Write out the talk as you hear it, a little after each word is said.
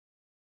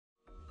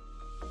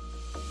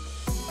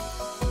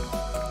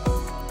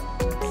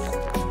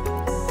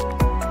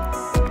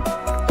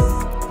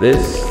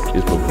This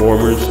is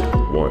Performers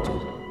Wanted.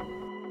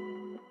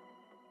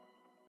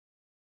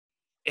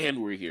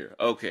 And we're here.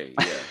 Okay,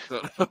 yeah.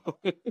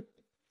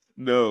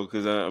 No,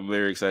 because I'm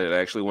very excited. I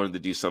actually wanted to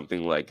do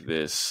something like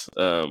this,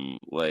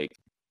 like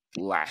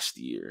last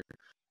year,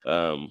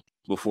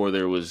 before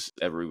there was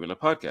ever even a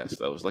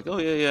podcast. I was like, oh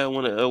yeah, I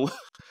want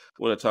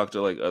to talk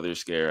to like other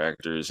scare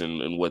actors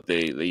and what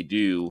they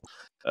do.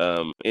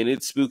 And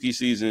it's spooky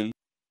season.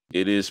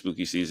 It is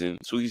spooky season.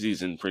 Spooky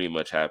season pretty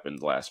much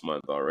happened last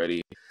month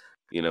already.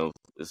 You know,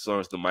 as long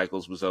as the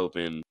Michaels was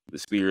open, the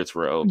spirits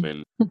were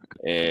open,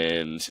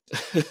 and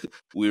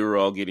we were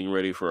all getting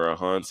ready for our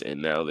haunts, and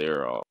now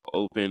they're all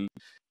open.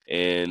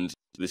 And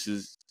this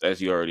is, as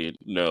you already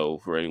know,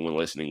 for anyone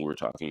listening, we're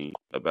talking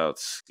about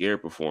scare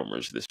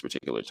performers this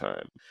particular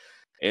time,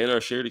 and our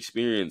shared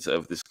experience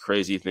of this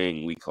crazy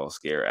thing we call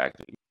scare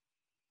acting.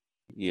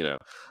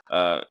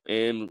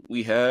 And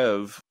we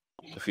have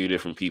a few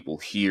different people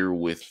here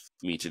with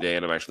me today,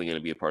 and I'm actually going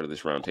to be a part of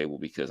this roundtable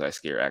because I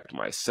scare act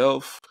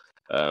myself.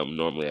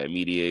 Normally I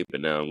mediate,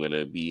 but now I'm going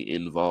to be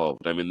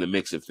involved. I'm in the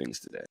mix of things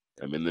today.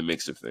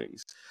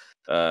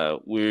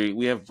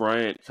 We have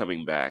Bryant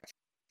coming back.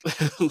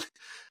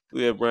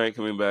 We have Bryant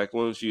coming back.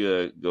 Why don't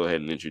you go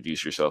ahead and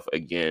introduce yourself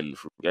again?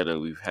 I know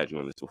we've had you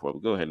on this before,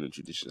 but go ahead and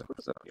introduce yourself.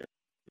 What's up here?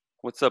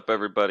 What's up,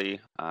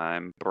 everybody?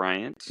 I'm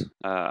Bryant.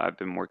 I've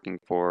been working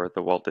for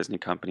the Walt Disney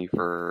Company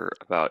for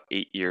about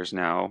 8 years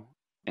now,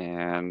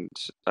 and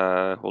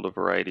hold a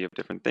variety of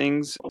different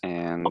things.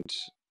 And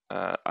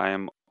I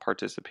am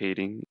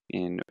participating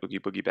in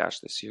Boogie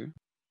Bash this year.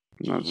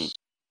 Yeah,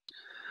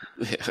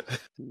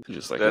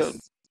 just like That's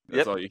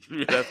yep. all you.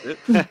 That's it.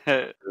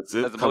 That's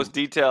the most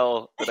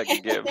detail that I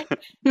can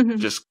give.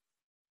 Just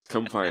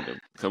come find him.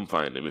 Come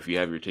find him if you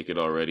have your ticket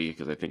already,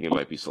 because I think it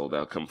might be sold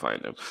out. Come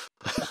find him.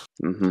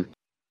 Mm-hmm.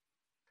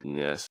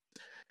 Yes,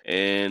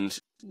 and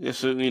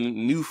yes, I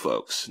mean new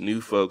folks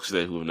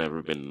that who have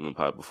never been in the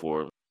pod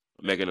before.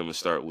 Megan, I'm gonna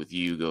start with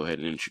you. Go ahead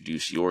and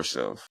introduce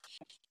yourself.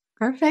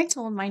 Perfect.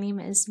 Well, my name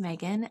is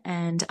Megan,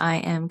 and I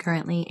am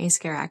currently a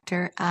scare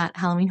actor at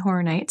Halloween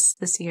Horror Nights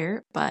this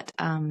year, but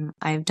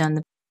I've done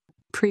the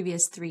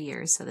previous 3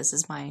 years, so this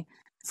is my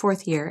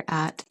 4th year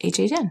at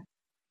HHN.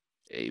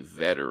 A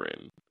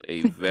veteran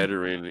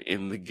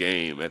in the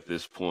game at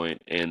this point.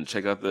 And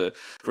check out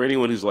for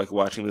anyone who's like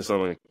watching this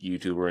on like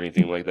YouTube or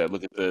anything like that,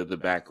 look at the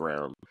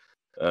background.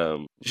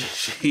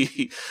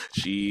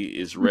 She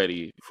is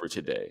ready for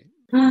today.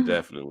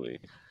 Definitely.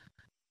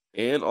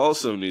 And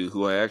also new,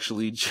 who I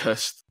actually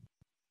just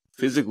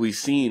physically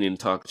seen and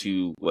talked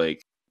to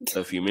like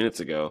a few minutes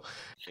ago,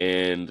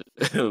 and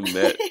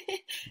met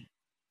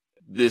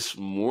this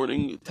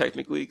morning,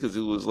 technically, because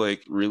it was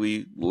like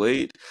really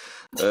late.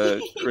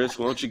 Chris,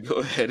 why don't you go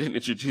ahead and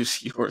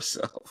introduce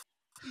yourself?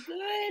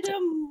 Good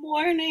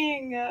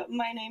morning.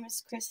 My name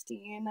is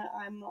Christine.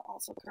 I'm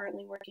also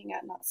currently working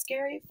at Not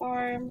Scary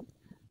Farm.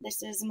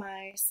 This is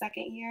my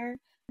 2nd year.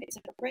 I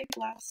took a break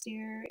last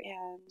year,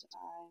 and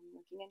I'm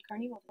working in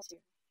Carnival this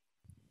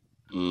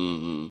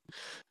year.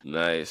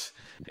 Nice.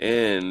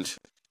 And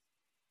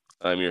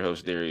I'm your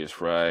host, Darius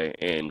Fry,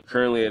 and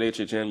currently at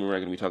HHN, we're not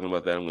going to be talking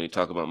about that. I'm going to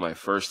talk about my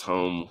first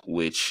home,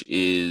 which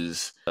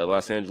is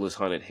Los Angeles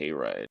Haunted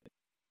Hayride,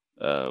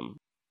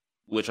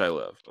 which I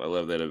love. I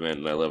love that event,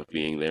 and I love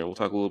being there. We'll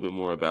talk a little bit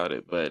more about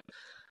it, but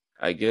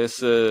I guess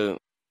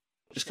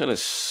just kind of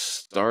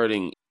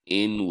starting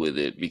in with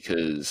it,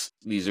 because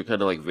these are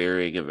kind of like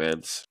varying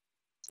events.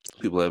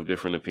 People have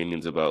different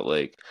opinions about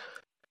like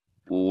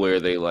where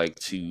they like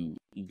to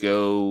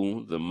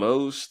go the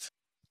most,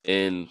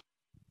 and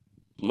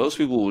most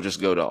people will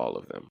just go to all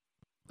of them.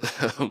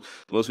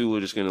 Most people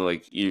are just going to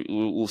like,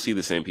 we'll see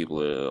the same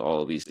people at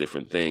all of these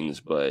different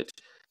things. But,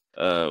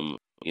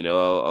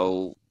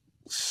 I'll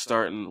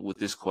starting with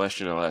this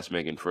question. I'll ask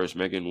Megan first.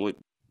 Megan, what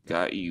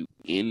got you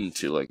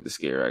into like the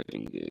scare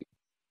acting gig?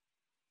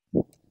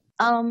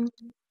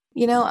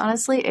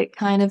 Honestly, it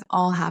kind of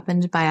all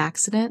happened by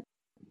accident,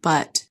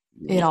 but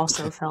it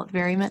also felt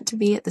very meant to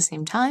be at the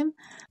same time.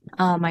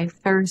 My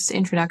first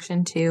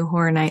introduction to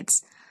Horror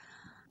Nights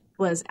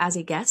was as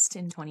a guest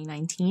in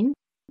 2019.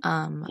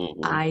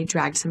 I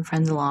dragged some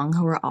friends along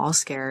who were all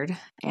scared,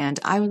 and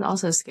I was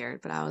also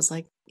scared, but I was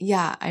like,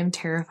 yeah, I'm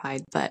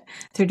terrified, but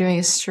they're doing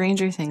a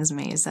Stranger Things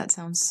maze. That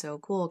sounds so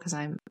cool, because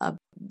I'm a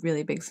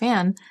really big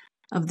fan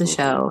of the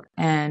show,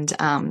 and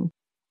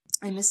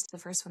I missed the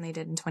first one they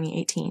did in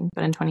 2018,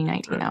 but in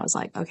 2019 I was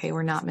like, okay,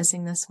 we're not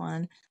missing this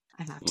one.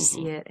 I have to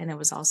see it. And it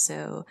was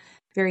also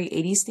very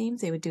 80s themed.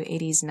 They would do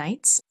 80s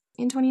nights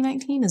in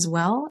 2019 as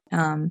well.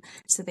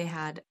 So they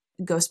had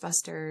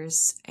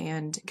Ghostbusters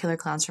and Killer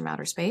Clowns from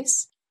Outer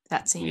Space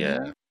that same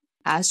year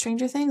as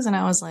Stranger Things. And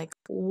I was like,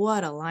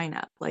 what a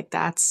lineup. Like,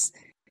 that's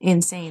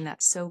insane.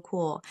 That's so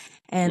cool.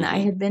 And I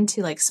had been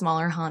to like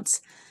smaller haunts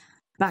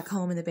back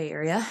home in the Bay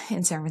Area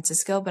in San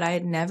Francisco, but I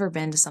had never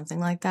been to something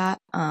like that.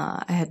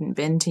 I hadn't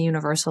been to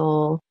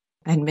Universal.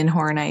 I hadn't been to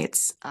Horror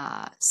Nights.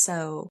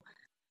 So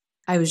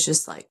I was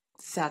just like,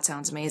 that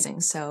sounds amazing.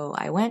 So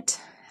I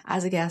went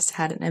as a guest,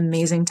 had an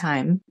amazing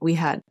time. We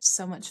had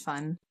so much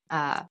fun.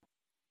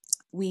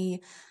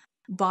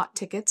 bought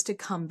tickets to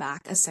come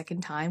back a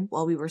second time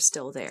while we were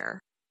still there.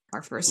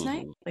 Our first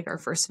night, like our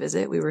first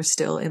visit, we were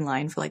still in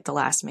line for like the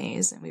last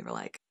maze, and we were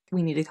like,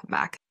 we need to come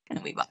back.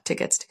 And we bought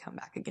tickets to come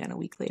back again a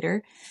week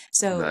later.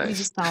 So we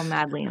just fell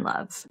madly in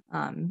love.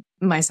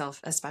 Myself,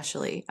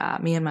 especially,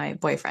 me and my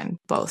boyfriend,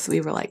 both. We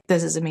were like,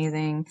 this is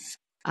amazing.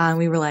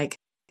 We were like,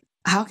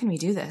 how can we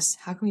do this?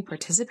 How can we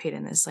participate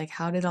in this? Like,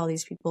 how did all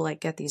these people like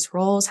get these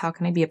roles? How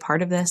can I be a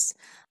part of this?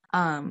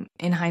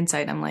 In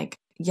hindsight, I'm like,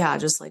 yeah,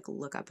 just like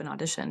look up an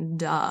audition,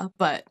 duh.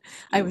 But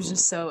I was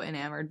just so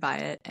enamored by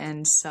it.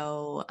 And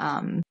so,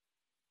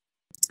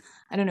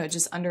 I don't know,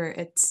 just under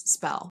its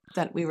spell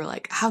that we were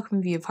like, how can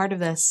we be a part of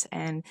this?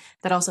 And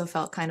that also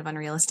felt kind of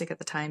unrealistic at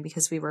the time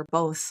because we were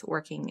both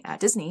working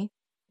at Disney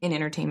in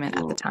entertainment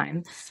at the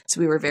time.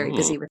 So we were very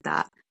busy with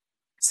that.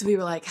 So we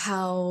were like,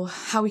 how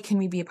can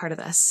we be a part of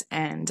this?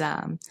 And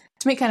to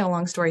make kind of a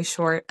long story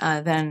short,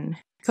 then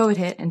COVID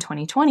hit in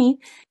 2020,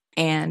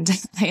 and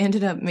I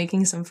ended up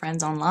making some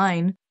friends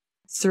online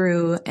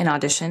through an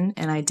audition,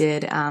 and I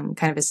did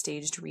kind of a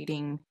staged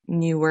reading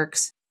new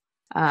works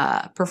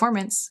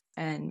performance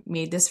and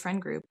made this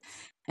friend group.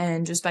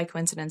 And just by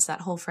coincidence,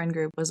 that whole friend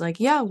group was like,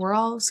 yeah, we're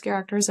all scare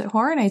actors at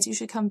Horror Nights. You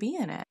should come be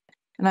in it.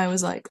 And I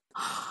was like,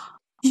 oh,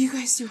 you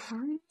guys do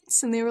Horror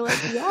Nights? And they were like,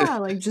 yeah,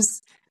 like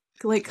just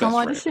like come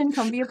audition,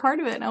 come be a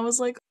part of it. And I was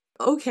like,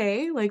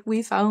 okay, like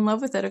we fell in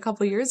love with it a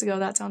couple years ago.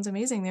 That sounds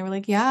amazing. They were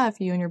like, yeah, if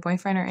you and your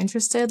boyfriend are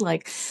interested,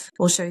 like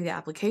we'll show you the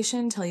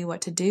application, tell you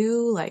what to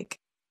do, like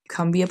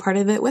come be a part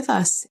of it with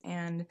us.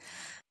 And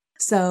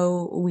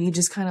so we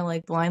just kind of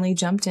like blindly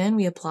jumped in.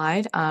 We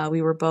applied.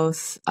 We were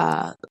both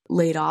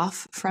laid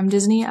off from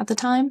Disney at the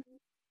time.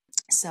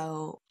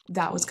 So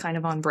that was kind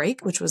of on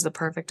break, which was the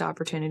perfect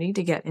opportunity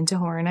to get into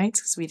Horror Nights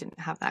because we didn't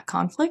have that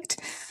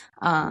conflict.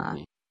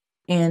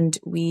 And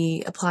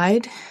we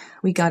applied,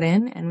 we got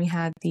in, and we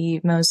had the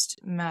most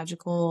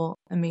magical,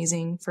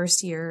 amazing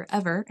first year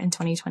ever in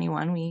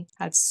 2021. We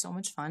had so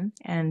much fun.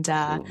 And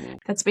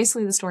that's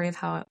basically the story of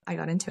how I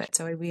got into it.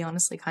 So we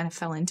honestly kind of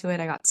fell into it.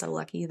 I got so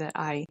lucky that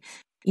I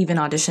even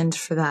auditioned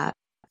for that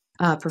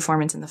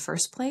performance in the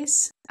first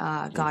place,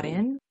 got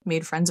in,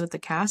 made friends with the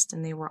cast,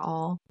 and they were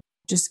all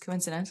just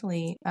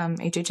coincidentally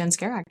HHN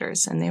scare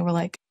actors. And they were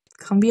like,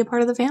 come be a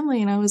part of the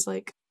family. And I was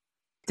like,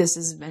 this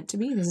is meant to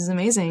be. This is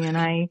amazing. And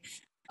I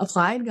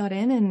applied, got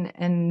in,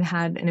 and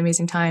had an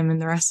amazing time.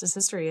 And the rest is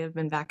history. I've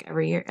been back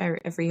every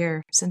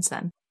year since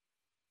then.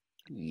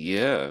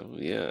 Yeah.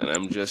 And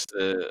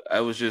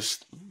I was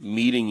just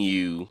meeting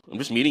you. I'm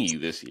just meeting you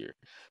this year.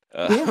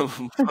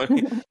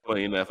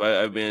 Funny enough,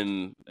 I've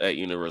been at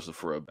Universal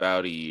for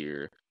about a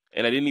year,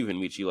 and I didn't even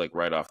meet you like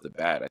right off the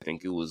bat. I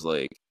think it was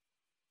like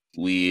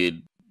we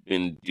had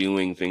been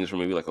doing things for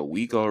maybe like a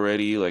week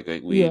already. Like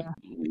we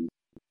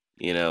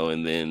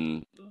and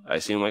then I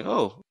see him like,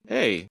 oh,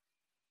 hey.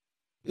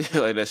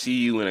 Like I see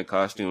you in a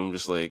costume, I'm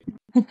just like,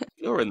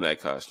 you're in that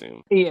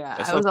costume. Yeah,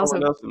 I was also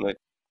else, I'm like,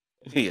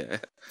 yeah,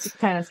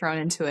 kind of thrown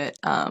into it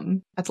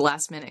at the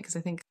last minute because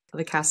I think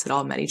the cast had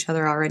all met each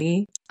other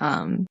already.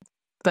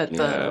 But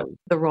the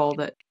role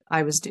that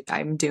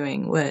I'm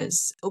doing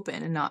was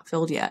open and not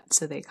filled yet,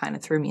 so they kind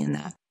of threw me in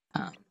that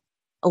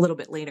a little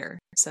bit later.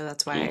 So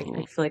that's why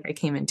I feel like I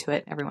came into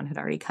it. Everyone had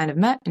already kind of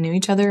met and knew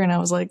each other, and I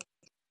was like,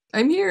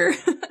 I'm here.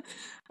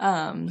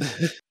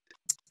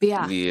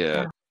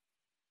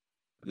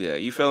 Yeah,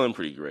 you fell in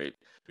pretty great.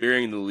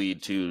 Bearing the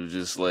lead too,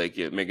 just like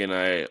Megan and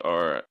I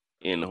are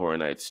in Horror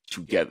Nights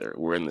together.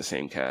 We're in the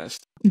same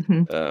cast,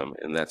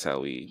 and that's how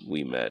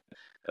we met.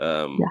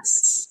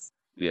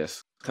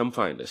 Yes. Come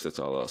find us. That's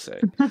all I'll say.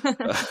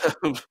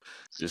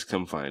 Just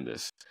come find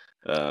us.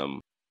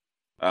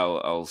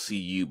 I'll see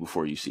you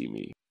before you see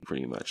me,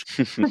 pretty much.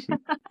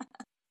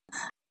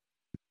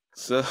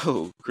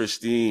 So,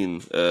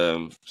 Christine,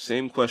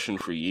 same question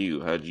for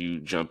you. How'd you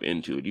jump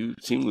into it? You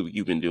seem like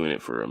you've been doing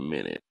it for a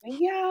minute.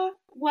 Yeah,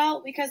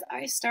 well, because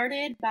I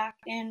started back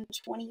in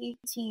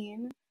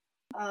 2018.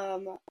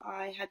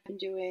 I had been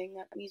doing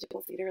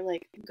musical theater,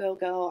 like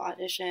go-go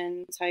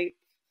audition type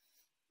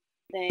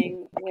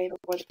thing way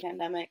before the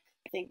pandemic.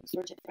 Things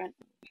were different,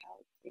 how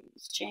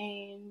things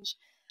change.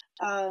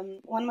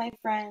 One of my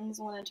friends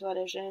wanted to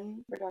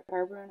audition for Dark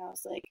Harbor, and I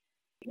was like,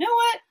 you know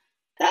what?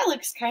 That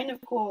looks kind of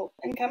cool.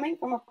 And coming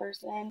from a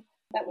person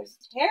that was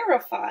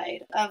terrified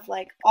of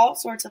like all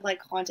sorts of like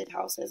haunted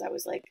houses, I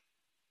was like,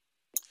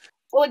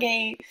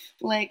 okay,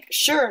 like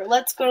sure,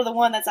 let's go to the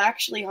one that's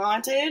actually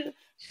haunted.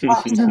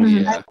 Awesome. I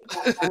think that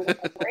sounds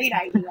like a great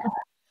idea.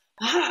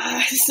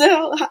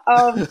 So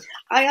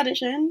I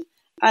auditioned,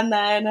 and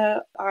then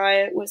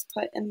I was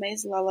put in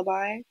May's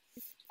Lullaby.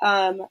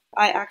 I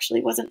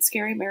actually wasn't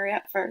Scary Mary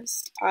at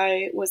first.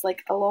 I was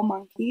like a little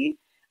monkey.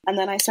 And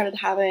then I started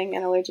having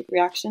an allergic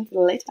reaction to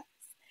the latex.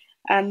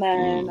 And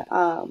then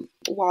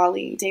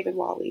David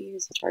Wally,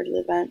 who's in charge of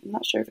the event, I'm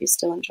not sure if he's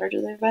still in charge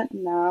of the event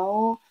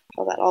now,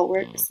 how that all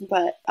works,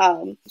 but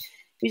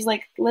he's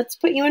like, let's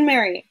put you in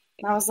Mary.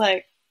 And I was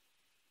like,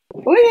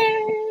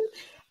 okay.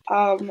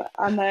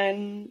 And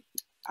then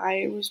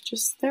I was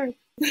just there.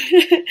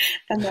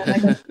 And then I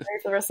got Mary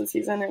for the rest of the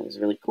season. It was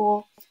really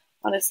cool.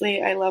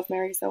 Honestly, I love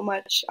Mary so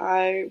much.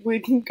 I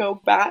would go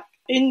back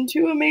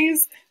into a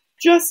maze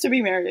just to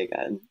be Mary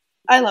again.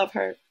 I love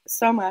her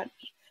so much.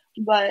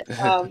 But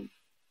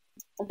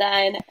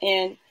then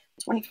in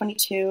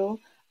 2022,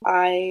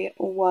 I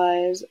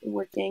was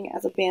working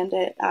as a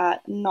bandit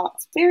at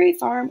Knott's Berry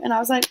Farm, and I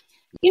was like,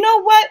 you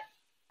know what?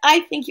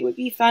 I think it would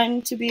be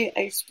fun to be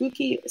a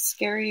spooky,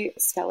 scary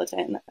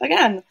skeleton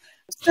again.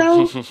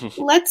 So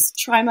let's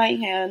try my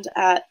hand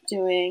at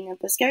doing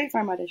the Scary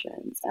Farm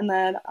auditions. And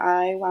then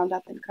I wound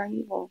up in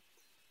Carnival,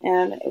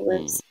 and it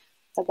was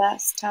the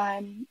best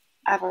time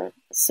ever.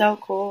 So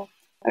cool.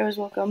 I was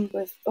welcomed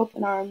with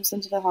open arms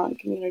into the haunt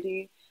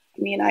community.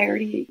 I mean, I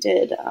already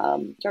did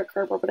Dark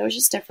Harbor, but it was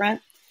just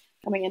different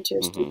coming into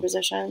a spook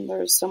position. There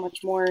was so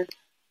much more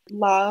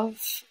love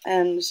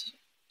and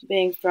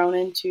being thrown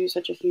into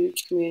such a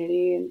huge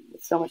community and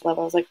with so much love.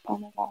 I was like, oh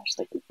my gosh,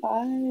 like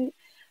what?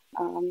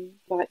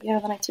 But yeah,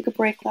 then I took a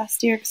break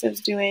last year because I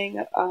was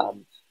doing, oh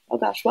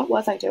gosh, what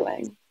was I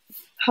doing?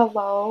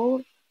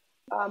 Hello?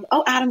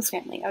 Addams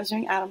Family. I was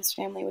doing Addams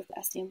Family with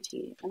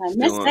SDMT, and I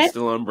missed it.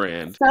 Still on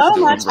brand. So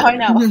much. I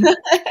know.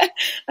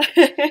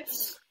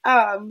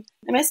 I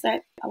missed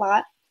it a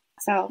lot.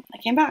 So I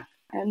came back,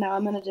 and now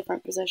I'm in a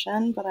different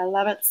position, but I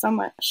love it so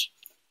much.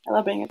 I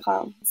love being a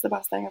clown. It's the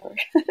best thing ever.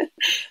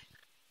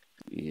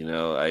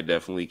 I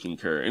definitely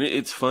concur. And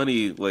it's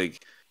funny,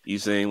 like, you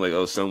saying, like,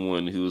 oh,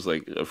 someone who's,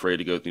 like, afraid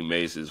to go through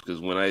mazes,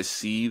 because when I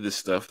see the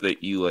stuff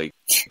that you, like,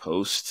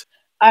 post...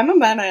 I'm a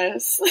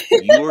menace.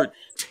 You're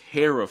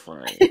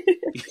terrifying.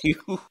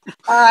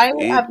 I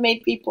have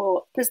made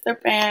people piss their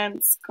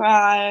pants,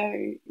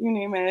 cry, you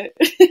name it.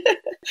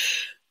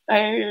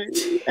 I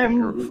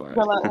am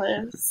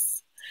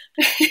relentless.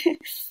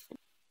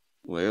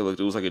 Well, it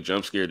was like a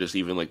jump scare just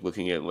even like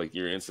looking at like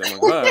your Insta. I'm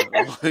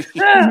like,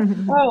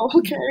 oh,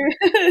 okay.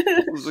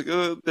 I was like,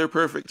 oh, they're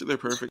perfect. They're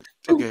perfect.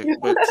 Okay,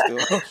 but still.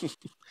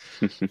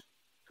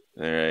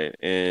 All right,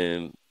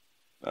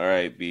 all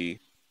right, B.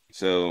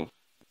 So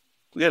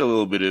we got a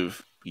little bit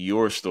of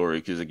your story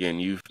because again,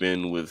 you've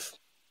been with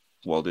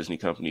Walt Disney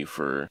Company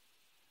for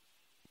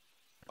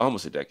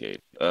almost a decade,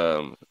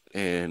 but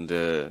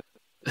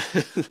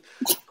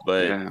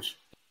yeah.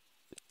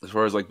 As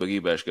far as like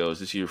Boogie Bash goes, is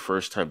this your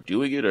first time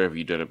doing it, or have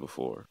you done it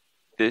before?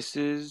 This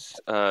is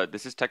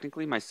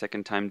technically my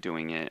second time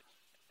doing it.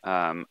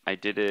 I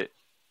did it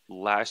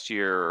last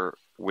year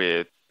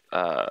with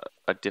a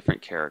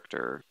different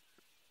character,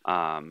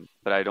 but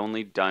I'd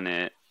only done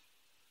it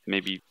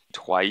maybe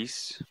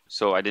twice,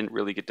 so I didn't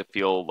really get to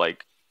feel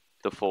like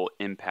the full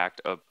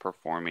impact of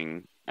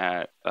performing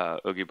at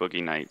Oogie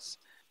Boogie Nights.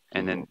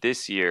 And then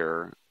this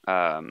year,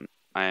 I'm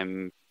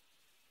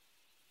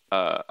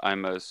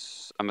a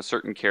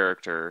certain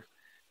character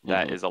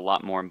that is a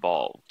lot more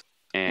involved,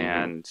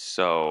 and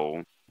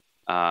so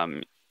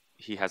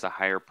he has a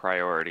higher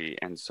priority,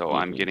 and so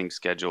I'm getting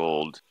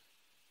scheduled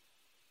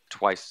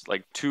twice,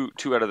 like two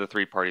out of the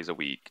 3 parties a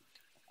week.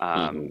 So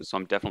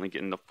I'm definitely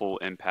getting the full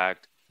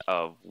impact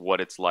of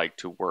what it's like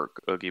to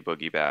work Oogie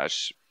Boogie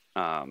Bash,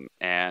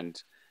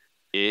 and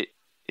it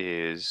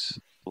is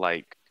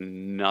like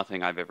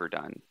nothing I've ever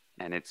done,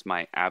 and it's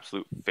my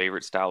absolute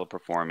favorite style of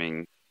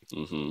performing.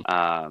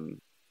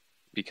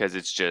 Because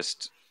it's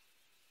just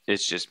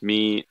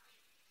me.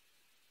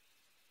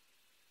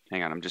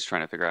 Hang on, I'm just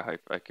trying to figure out how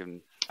I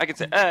can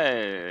say,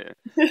 hey,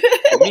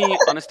 me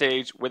on a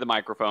stage with a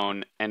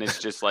microphone, and it's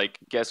just like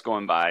guests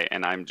going by,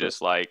 and I'm just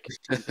like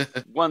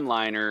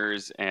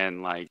one-liners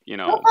and like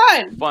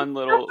fun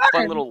little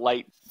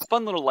light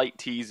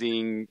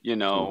teasing,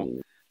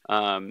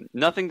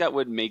 nothing that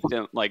would make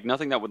them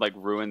nothing that would like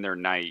ruin their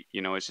night.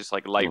 It's just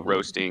like light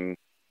roasting.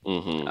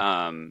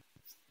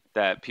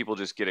 That people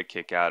just get a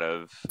kick out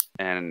of,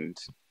 and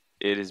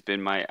it has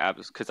been my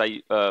because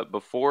I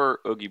before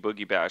Oogie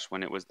Boogie Bash,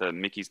 when it was the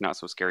Mickey's Not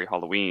So Scary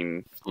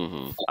Halloween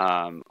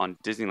on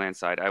Disneyland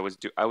side, I was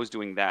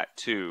doing that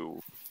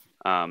too,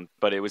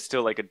 but it was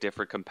still like a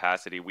different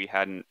capacity. We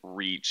hadn't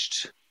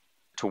reached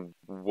to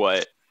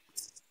what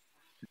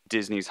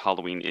Disney's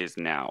Halloween is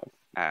now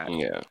at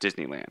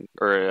Disneyland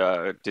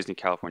or Disney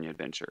California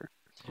Adventure.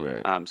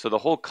 Right. So the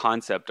whole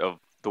concept of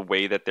the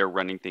way that they're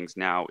running things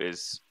now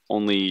is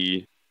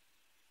only.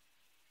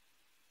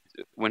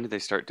 When did they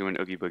start doing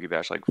Oogie Boogie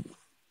Bash? Like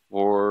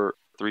 4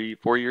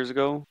 years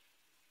ago?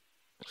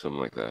 Something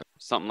like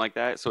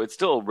that. So it's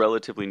still a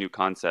relatively new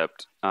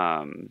concept.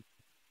 And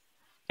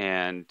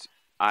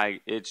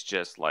it's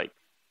just like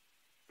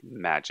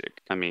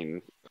magic. I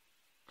mean,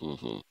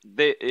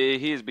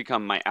 he has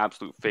become my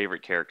absolute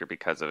favorite character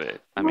because of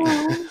it. I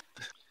mean,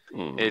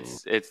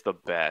 it's the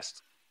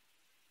best.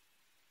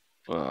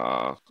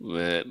 Man,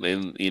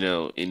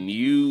 and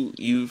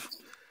you've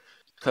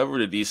covered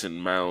a decent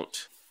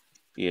amount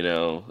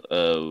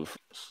of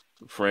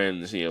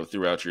friends,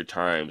 throughout your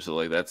time. So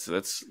like that's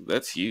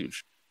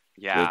huge.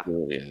 Yeah.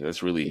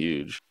 That's really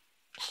huge.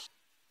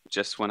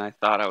 Just when I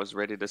thought I was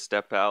ready to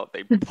step out,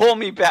 they pull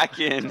me back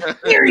in.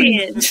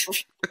 Period.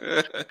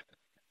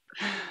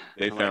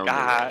 They found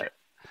it.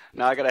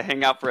 Now I gotta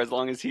hang out for as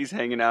long as he's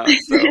hanging out.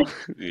 So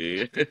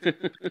yeah.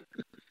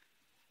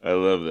 I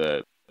love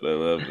that. I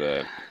love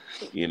that.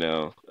 You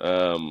know,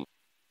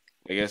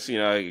 I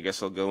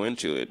guess I'll go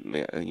into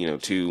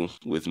it. Too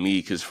with me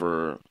because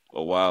for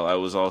a while I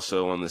was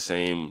also on the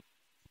same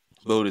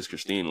boat as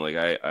Christine.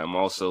 Like I'm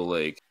also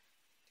like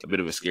a bit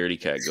of a scaredy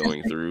cat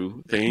going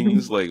through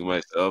things like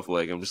myself.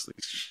 Like I'm just like,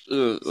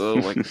 oh,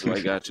 like do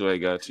I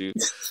got to.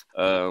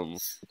 Um,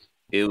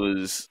 it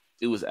was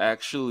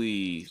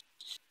actually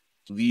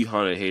the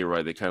haunted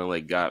hayride that kind of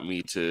like got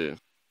me to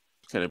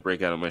kind of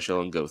break out of my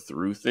shell and go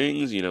through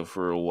things. You know,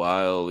 for a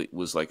while it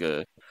was like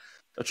a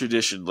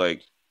tradition,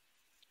 like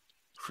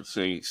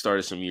so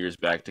started some years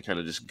back to kind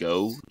of just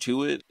go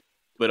to it,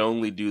 but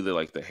only do the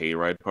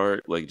hayride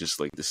part, like just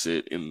like to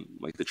sit in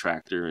like the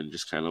tractor and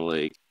just kind of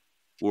like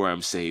where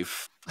I'm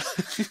safe,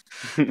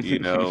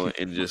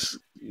 and just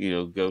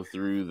go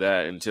through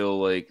that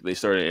until like they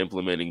started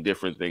implementing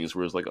different things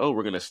where it's like, oh,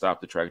 we're gonna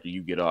stop the tractor,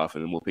 you get off,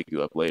 and then we'll pick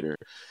you up later.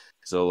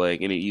 So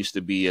like, and it used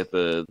to be at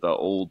the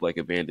old like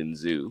abandoned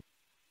zoo.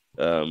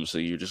 So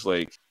you're just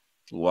like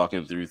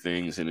walking through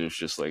things, and it's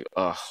just like,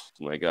 oh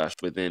my gosh.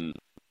 But then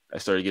I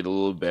started getting a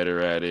little better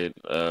at it.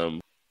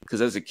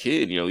 Because as a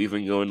kid,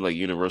 even going to like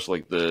Universal,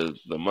 like the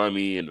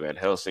Mummy and Van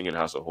Helsing and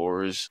House of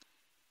Horrors,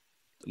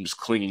 I'm just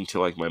clinging to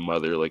like my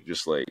mother, like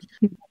just like,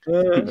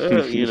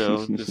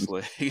 just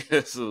like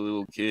as a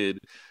little kid.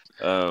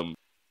 But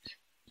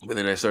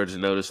then I started to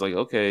notice like,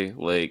 okay,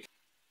 like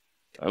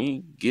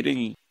I'm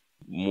getting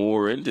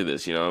more into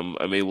this.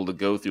 I'm able to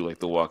go through like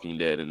The Walking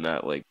Dead and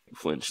not like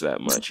flinch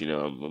that much.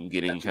 I'm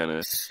getting kind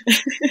of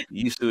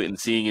used to it and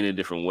seeing it in a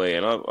different way.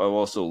 And I've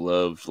also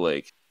loved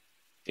like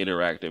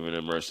interactive and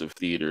immersive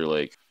theater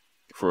like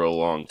for a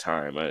long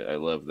time. I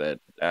love that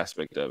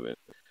aspect of it.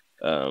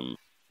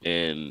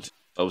 And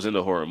I was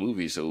into horror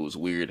movies, so it was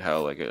weird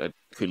how like I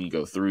couldn't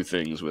go through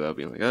things without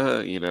being like,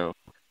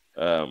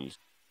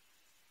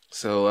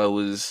 so I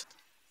was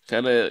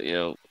kind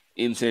of,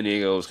 in San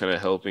Diego, I was kind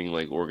of helping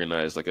like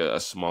organize like a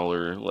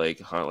smaller like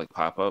haunt, like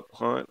pop-up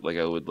haunt. Like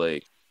I would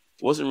like,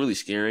 wasn't really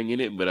scaring in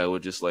it, but I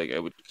would just like, I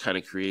would kind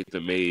of create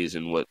the maze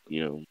and what,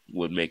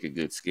 would make a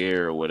good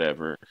scare or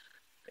whatever.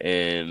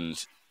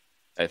 And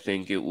I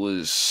think it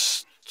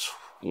was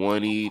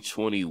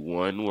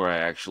 2021 where I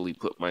actually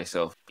put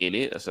myself in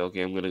it. I said,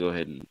 okay, I'm going to go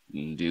ahead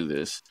and do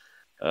this,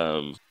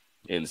 and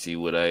see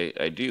what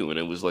I do. And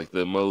it was like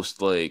the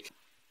most like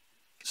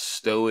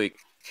stoic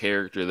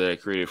character that I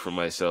created for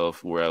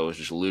myself, where I was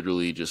just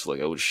literally just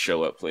like, I would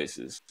show up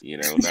places,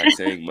 not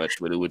saying much,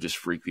 but it would just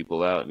freak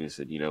people out. And he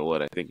said, you know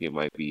what, I think it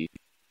might be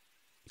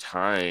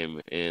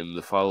time. And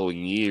the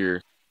following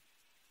year,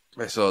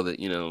 I saw that,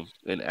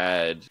 an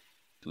ad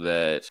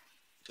that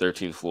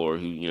 13th Floor,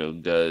 who,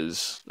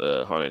 does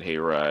Haunted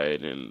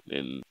Hayride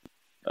and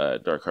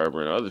Dark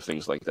Harbor and other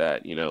things like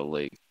that,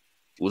 like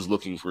was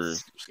looking for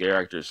scare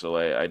actors. So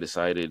I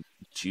decided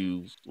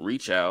to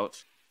reach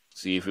out,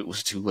 see if it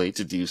was too late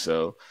to do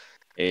so.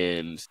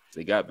 And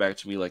they got back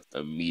to me like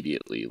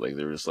immediately. Like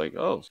they were just like,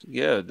 oh,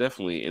 yeah,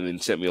 definitely. And then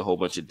sent me a whole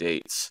bunch of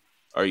dates.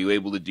 Are you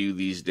able to do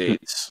these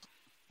dates?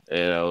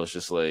 And I was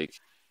just like,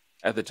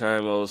 at the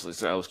time, I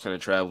was kind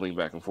of traveling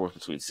back and forth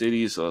between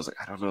cities, so I was like,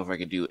 I don't know if I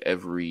could do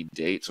every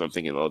date. So I'm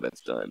thinking, oh,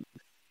 that's done.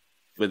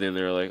 But then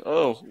they're like,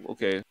 oh,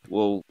 okay,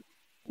 well,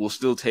 we'll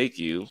still take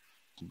you,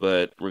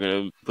 but we're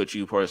gonna put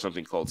you part of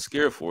something called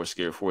Scare Force.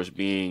 Scare Force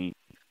being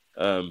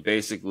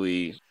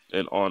basically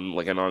an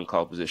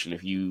on-call position.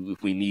 If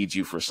we need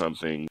you for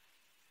something,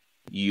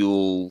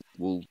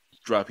 we'll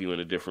drop you in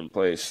a different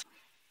place.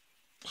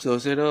 So I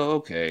said, oh,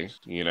 okay,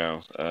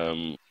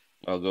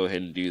 I'll go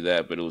ahead and do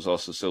that. But it was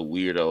also so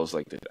weird. I was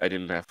like, I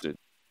didn't have to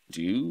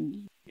do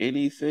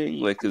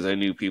anything, like, because I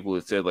knew people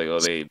had said like, oh,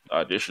 they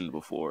auditioned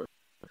before.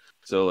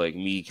 So like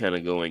me kind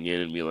of going in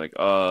and be like,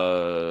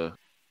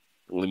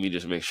 let me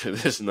just make sure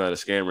this is not a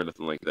scam or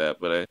nothing like that.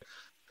 But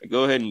I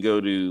go ahead and go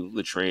to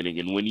the training.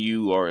 And when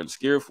you are in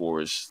Scare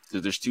Force,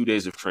 there's 2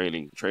 days of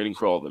training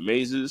for all the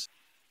mazes,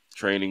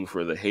 training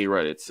for the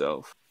hayride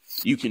itself.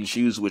 You can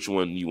choose which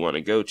one you want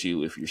to go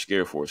to if you're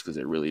Scare Force, because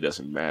it really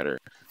doesn't matter.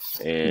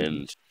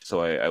 And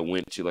so I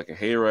went to like a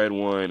hayride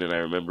one, and I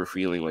remember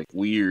feeling like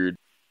weird,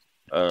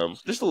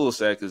 just a little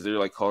sad, because they're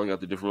like calling out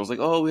the different ones, like,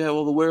 oh, we have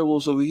all the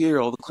werewolves over here,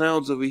 all the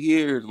clowns over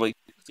here, and like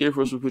Scare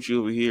Force will put you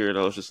over here. And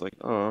I was just like,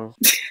 oh,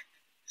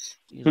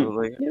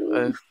 like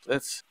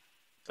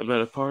I'm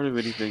not a part of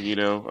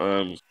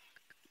anything,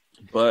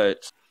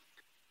 but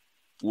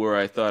where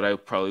I thought I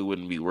probably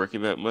wouldn't be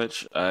working that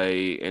much,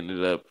 I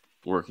ended up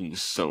working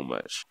so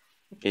much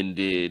and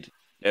did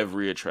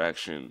every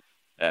attraction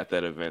at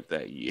that event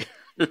that year.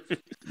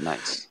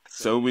 Nice.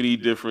 So many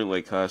different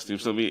like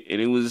costumes, and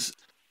it was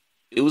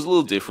a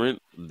little different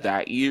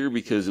that year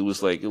because it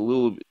was like a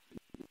little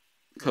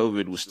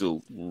COVID was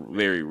still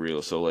very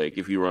real. So like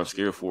if you were on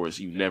Scare Force,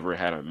 you never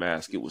had a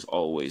mask. It was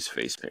always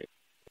face paint.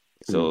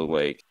 So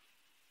like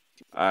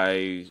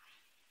I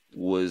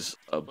was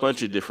a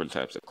bunch of different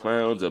types of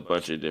clowns, a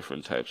bunch of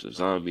different types of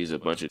zombies, a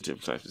bunch of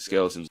different types of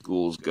skeletons,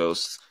 ghouls,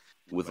 ghosts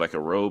with like a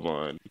robe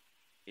on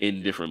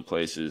in different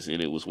places.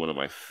 And it was one of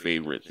my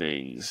favorite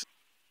things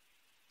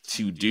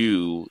to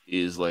do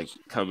is like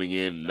coming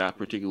in, not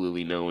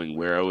particularly knowing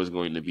where I was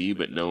going to be,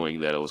 but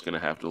knowing that I was going to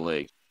have to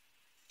like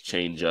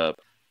change up.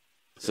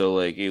 So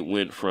like it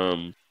went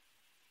from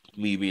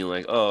me being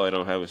like, oh, I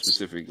don't have a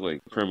specific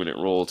like permanent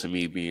role, to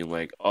me being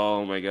like,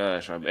 oh my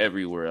gosh, I'm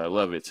everywhere. I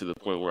love it, to the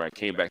point where I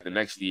came back the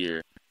next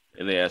year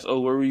and they asked, oh,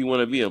 where do you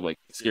want to be? I'm like,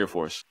 Scare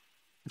Force.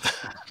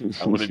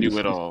 I want to do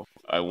it all.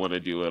 I want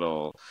to do it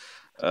all.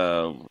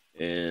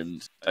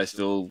 And I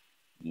still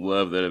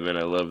love that event.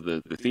 I love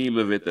the theme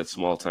of it, that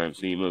small time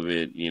theme of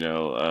it, you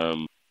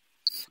know.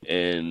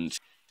 And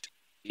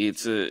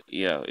it's it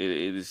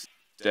is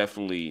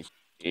definitely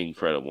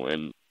incredible.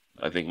 And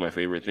I think my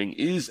favorite thing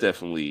is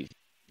definitely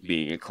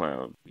being a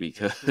clown,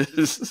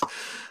 because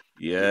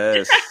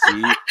yes,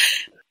 see,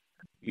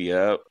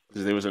 yep.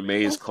 Because there was a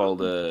maze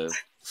called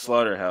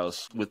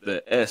Slaughterhouse with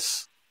the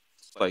S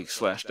like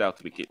slashed out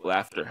to make it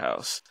Laughter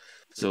House.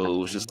 So it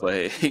was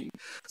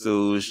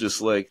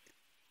just like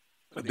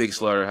a big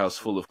slaughterhouse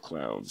full of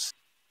clowns.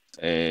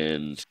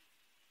 And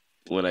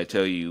when I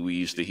tell you, we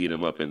used to heat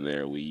them up in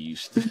there. We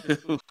used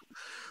to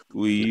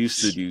we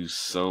used to do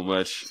so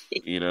much,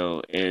 you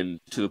know, and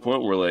to the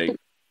point where like,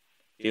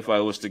 if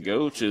I was to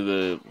go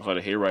to on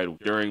a hayride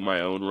during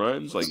my own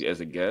runs, like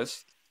as a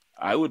guest,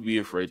 I would be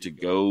afraid to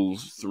go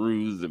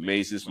through the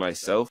mazes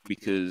myself,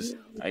 because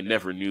I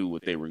never knew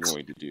what they were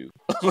going to do.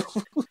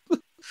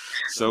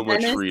 So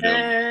much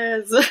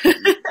freedom.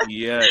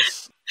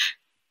 Yes.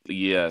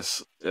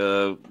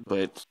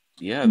 But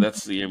yeah,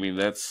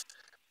 that's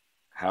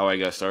how I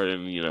got started,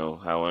 and you know,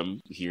 how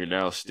I'm here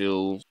now,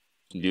 still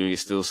doing it,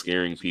 still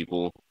scaring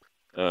people,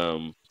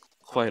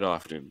 quite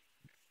often.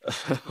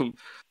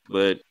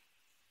 But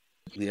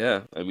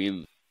yeah, I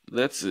mean,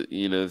 that's it,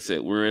 you know, that's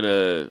it. We're in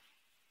a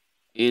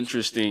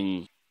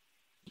interesting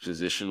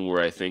position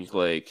where I think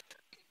like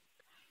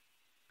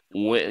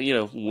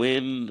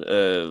when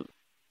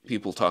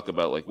people talk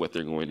about like what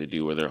they're going to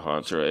do or their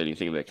haunts or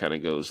anything that kind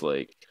of goes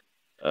like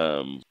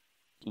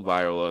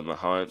viral on the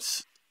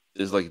haunts,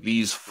 is like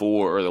these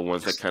four are the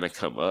ones that kind of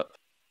come up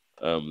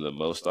the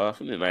most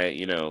often. And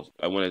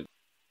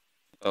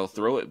I'll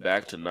throw it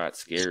back to Not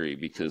Scary,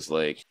 because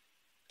like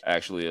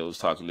actually I was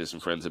talking to some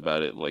friends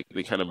about it, like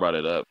they kind of brought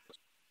it up,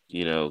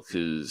 you know,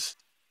 because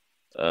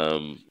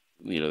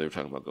they were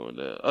talking about going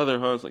to other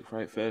haunts like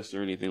Fright Fest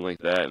or anything like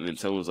that, and then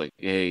someone was like,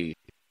 hey,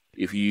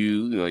 if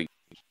you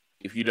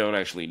don't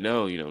actually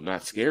know, you know,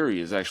 Not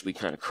Scary is actually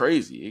kind of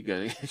crazy. It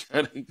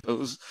kind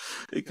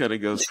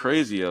of goes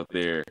crazy out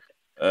there.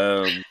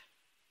 I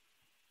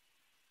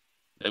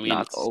mean,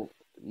 Knott's.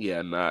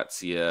 Yeah,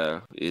 Knott's.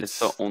 Yeah, It's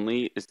the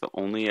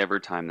only ever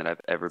time that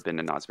I've ever been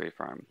to Knott's Berry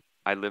Farm.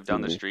 I live down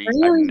the street.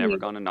 Really? I've never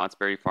gone to Knott's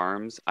Berry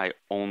Farms. I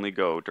only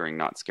go during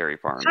Knott's Scary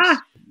Farms.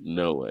 Ha!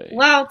 No way.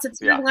 Well, to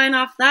tagline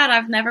off that,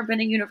 I've never been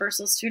to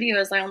Universal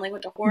Studios. I only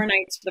went to Horror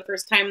Nights for the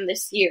first time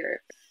this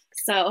year.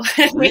 So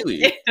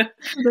Really?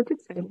 That's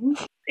exciting.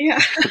 Yeah.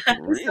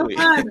 Really?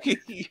 So fun.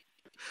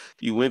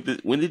 You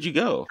went? When did you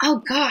go?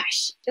 Oh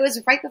gosh, it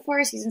was right before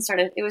our season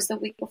started. It was the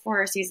week before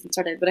our season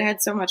started, but I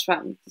had so much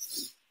fun.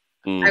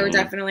 I would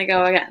definitely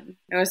go again.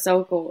 It was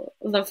so cool.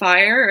 The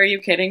fire? Are you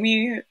kidding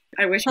me?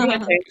 I wish we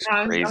had taken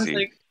I was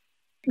like,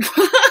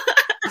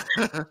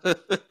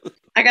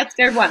 I got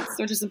scared once,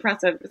 which is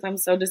impressive because I'm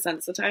so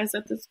desensitized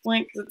at this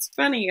point. Because it's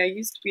funny, I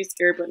used to be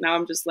scared, but now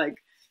I'm just like,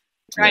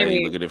 try me.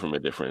 You look at it from a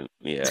different,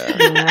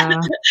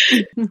 Yeah.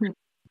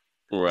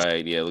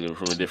 right, yeah, looking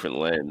from a different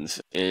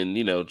lens. And,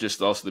 you know,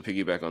 just also to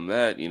piggyback on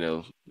that, you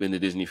know, been to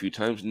Disney a few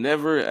times,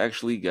 never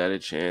actually got a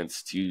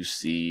chance to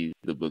see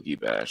the Boogie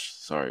Bash.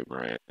 Sorry,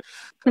 Brian.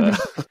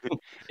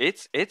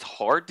 It's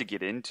hard to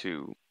get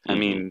into. I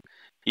mean,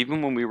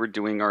 even when we were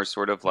doing our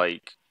sort of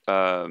like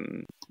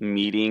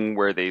meeting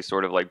where they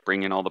sort of like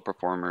bring in all the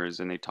performers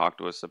and they talk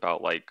to us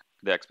about like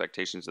the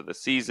expectations of the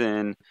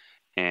season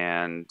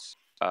and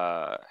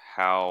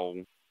how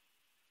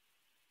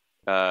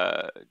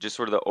just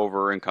sort of the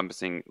over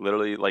encompassing,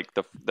 literally like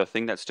the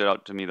thing that stood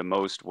out to me the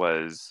most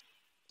was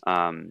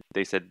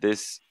they said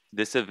this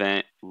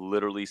event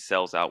literally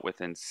sells out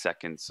within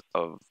seconds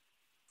of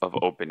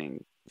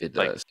opening. It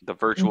Like does. the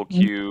virtual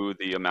queue,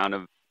 the amount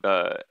of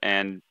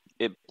and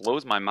it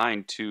blows my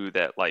mind too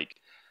that like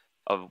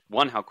of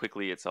one, how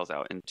quickly it sells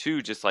out, and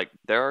two, just like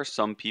there are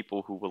some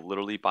people who will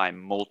literally buy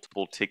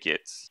multiple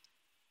tickets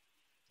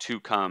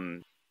to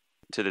come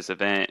to this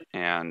event.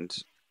 And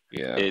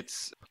Yeah.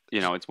 it's,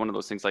 you know, it's one of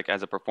those things like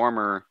as a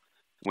performer,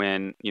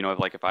 when, you know,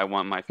 if I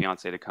want my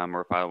fiance to come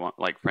or if I want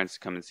like friends to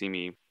come and see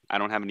me, I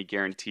don't have any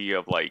guarantee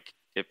of like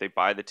if they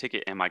buy the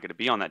ticket, am I going to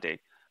be on that day?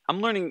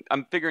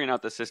 I'm figuring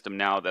out the system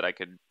now that I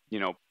could, you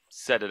know,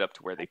 set it up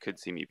to where they could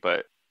see me,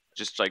 but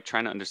just like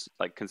trying to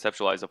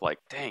conceptualize of like,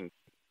 dang,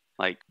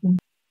 like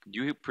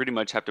you pretty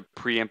much have to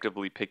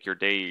preemptively pick your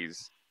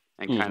days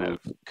and kind of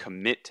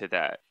commit to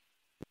that.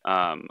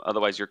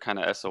 Otherwise you're kind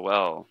of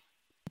SOL.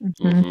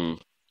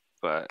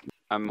 But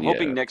I'm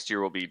hoping next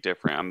year will be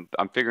different.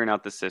 I'm figuring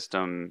out the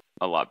system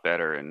a lot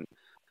better. And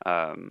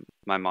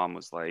my mom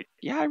was like,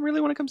 yeah, I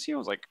really want to come see you. I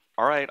was like,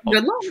 all right, Good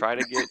I'll luck. try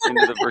to get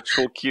into the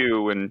virtual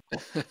queue and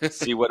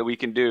see what we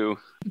can do.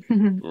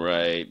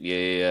 Right.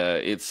 Yeah.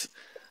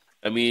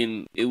 I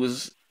mean, it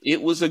was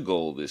a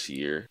goal this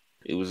year.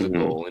 It was a Mhm.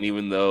 goal, and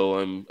even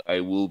though I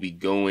will be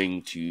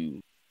going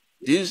to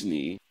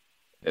Disney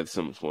at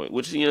some point,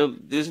 which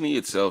Disney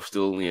itself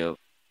still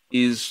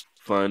is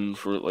fun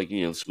for like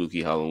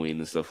spooky Halloween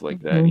and stuff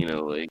like that.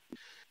 Like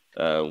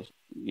uh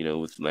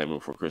with Nightmare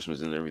Before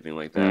Christmas and everything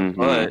like that.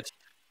 Mhm.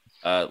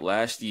 But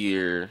last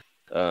year,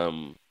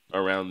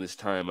 around this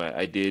time,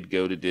 I did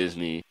go to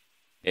Disney,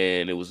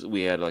 and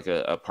we had like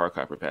a park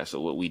hopper pass.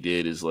 So what we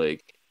did is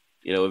like,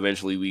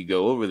 eventually we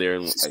go over there,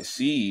 and I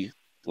see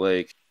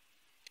like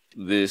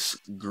this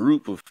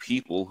group of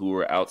people who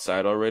were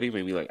outside already,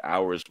 maybe like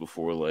hours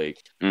before like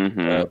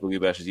Mhm.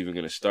 Boogie Bash is even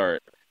going to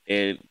start.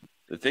 And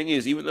the thing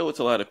is, even though it's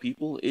a lot of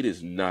people, it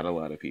is not a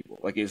lot of people.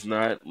 Like it's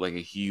not like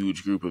a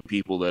huge group of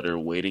people that are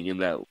waiting in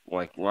that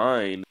like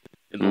line,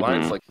 and the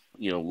line's Mhm. like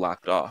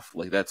locked off.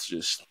 Like that's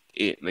just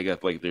it. And they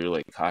got like their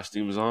like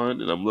costumes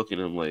on, and I'm looking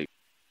at them like,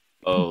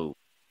 oh,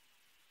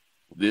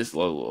 this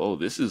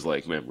is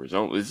like members.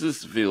 Oh,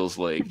 this feels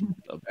like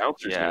a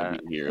bouncer's gonna Yeah,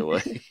 be here.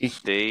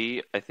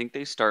 Like, I think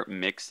they start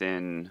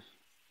mixing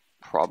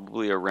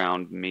probably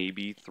around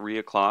maybe 3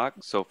 o'clock.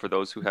 So for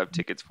those who have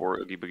tickets for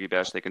Oogie Boogie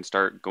Bash, they can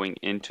start going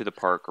into the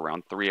park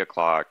around 3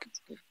 o'clock,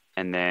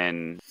 and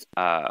then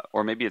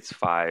or maybe it's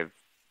 5,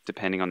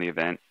 depending on the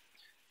event.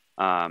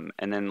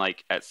 And then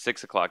like at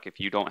 6 o'clock, if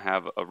you don't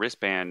have a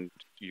wristband,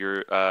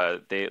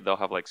 they'll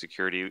have like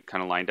security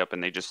kind of lined up,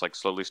 and they just like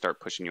slowly start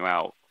pushing you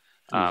out.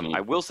 mhm.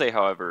 I will say,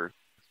 however,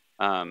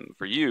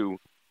 for you,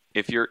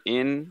 if you're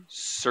in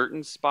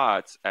certain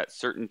spots at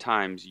certain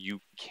times, you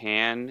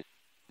can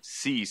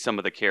see some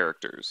of the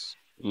characters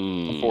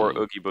for Mm,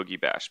 Oogie Boogie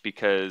Bash,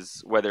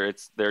 because whether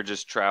it's they're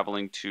just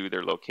traveling to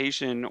their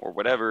location or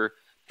whatever,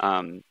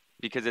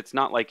 because it's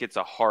not like it's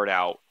a hard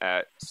out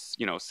at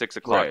 6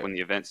 o'clock right. when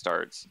the event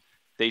starts.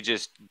 They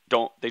just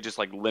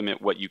like limit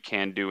what you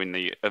can do, and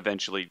they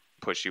eventually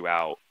push you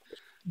out.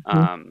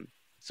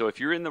 So if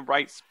you're in the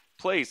right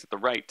place at the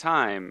right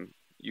time,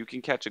 you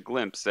can catch a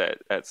glimpse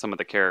at some of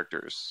the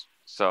characters.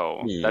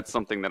 So Hmm. that's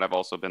something that I've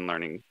also been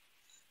learning,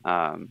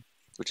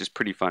 which is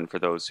pretty fun for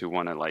those who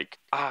want to like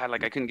I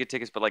couldn't get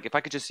tickets, but like if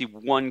I could just see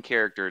one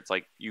character, it's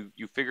like you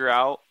figure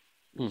out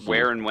Mhm.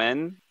 where and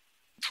when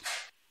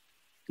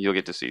you'll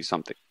get to see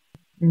something.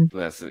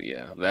 That's it.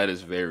 Yeah, that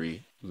is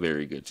very,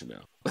 very good to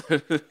know.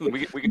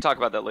 We can talk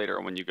about that later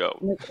when you go.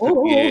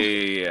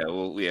 Yeah.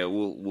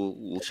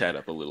 We'll chat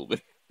up a little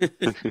bit.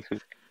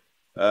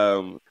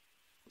 Um,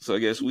 so I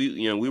guess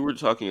we were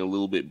talking a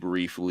little bit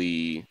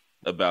briefly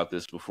about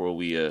this before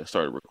we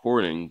started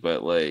recording,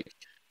 but like,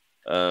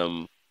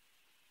 um,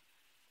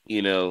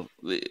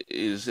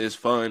 is as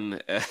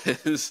fun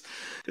as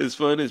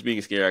fun as being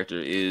a scare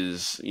actor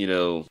is,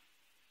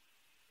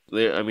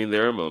 there. I mean,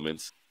 there are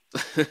moments.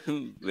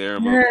 There are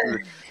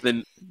moments.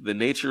 The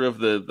nature of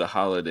the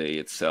holiday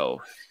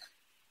itself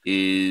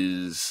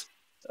is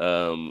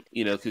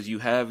because you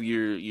have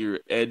your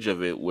edge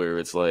of it where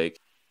it's like,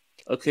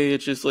 okay,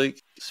 it's just like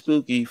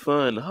spooky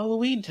fun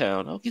Halloween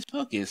town, hocus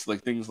pocus,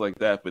 like things like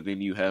that, but then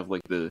you have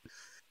like the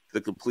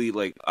complete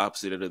like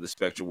opposite end of the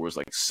spectrum where it's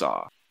like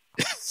Saw.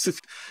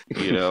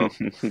 you know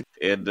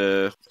and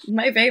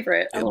My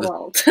favorite. and the,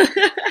 LOL.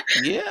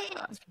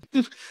 yeah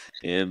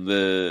and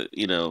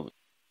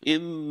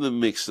in the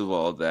mix of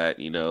all that,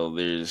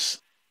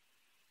 there's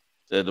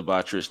the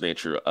debaucherous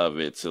nature of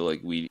it. So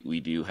like we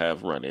do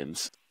have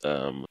run-ins,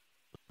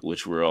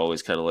 which we're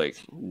always kind of like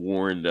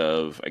warned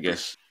of. I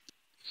guess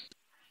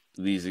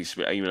these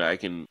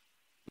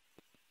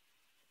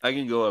I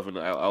can go up and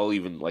I'll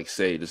even like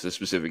say this is a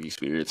specific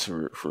experience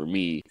for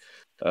me,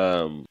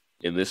 and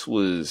this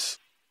was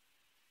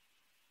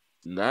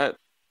not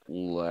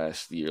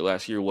last year.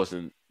 Last year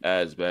wasn't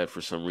as bad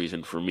for some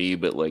reason for me,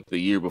 but like the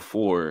year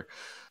before,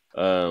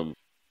 um,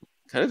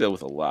 kind of dealt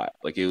with a lot.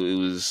 Like it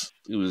was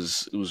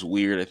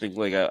weird. I think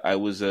like I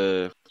was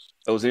a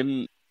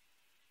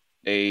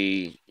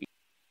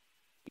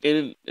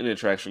in an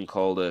attraction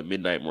called a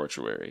Midnight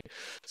Mortuary.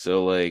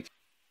 So like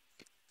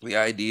the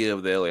idea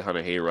of the LA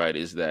Haunted Hayride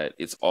is that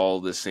it's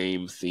all the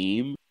same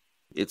theme.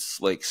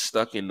 It's like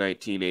stuck in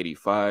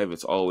 1985.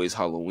 It's always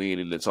Halloween,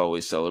 and it's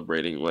always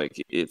celebrating like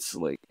it's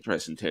like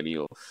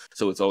tricentennial.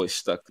 So it's always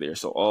stuck there.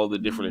 So all the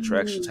different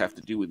attractions have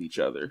to do with each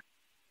other.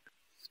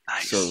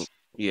 So Nice.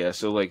 yeah,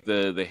 so like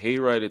the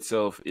hayride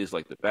itself is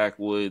like the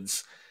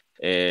backwoods,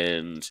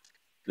 and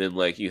then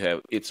like you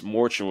have it's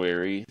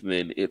mortuary,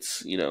 then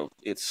it's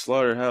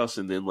slaughterhouse,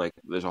 and then like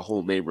there's a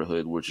whole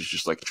neighborhood which is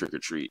just like trick or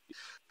treat.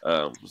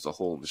 There's a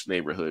whole this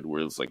neighborhood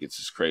where it's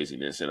just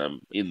craziness, and I'm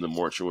in the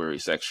mortuary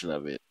section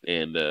of it,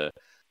 and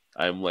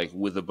I'm like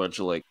with a bunch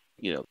of like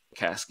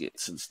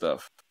caskets and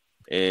stuff,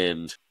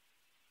 and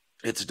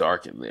it's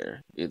dark in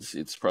there.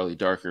 It's probably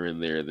darker in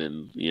there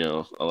than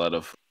a lot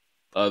of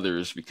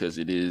others because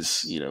it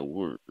is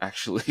we're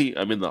actually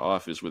I'm in the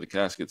office where the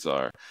caskets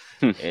are,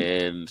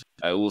 and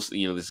I will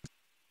this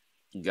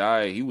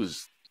guy, he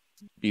was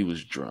He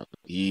was drunk.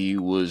 He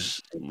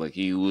was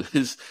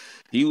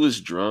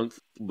drunk,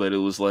 but it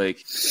was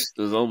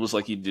almost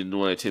like he didn't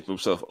want to tip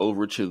himself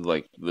over to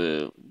like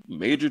the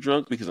major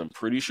drunk, because I'm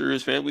pretty sure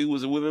his family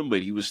was with him,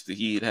 but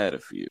he had had a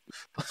few.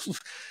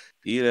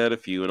 He had had a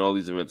few, and all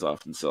these events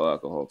often sell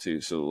alcohol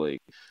too. So like,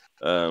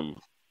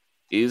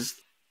 is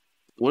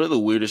one of the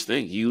weirdest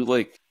thing. You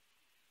like,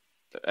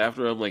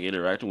 after I'm like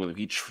interacting with him,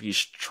 he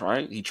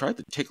tried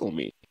to tickle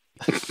me.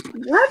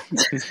 What?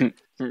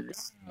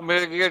 I'm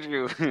gonna get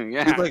you.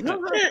 Yeah. He's like,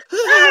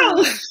 Ow!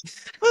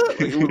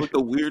 like, it was like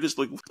the weirdest,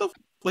 like, what the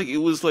like, it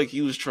was like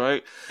he was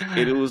trying,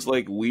 and it was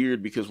like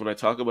weird because when I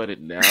talk about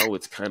it now,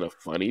 it's kind of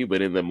funny,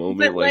 but in the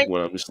moment, But, like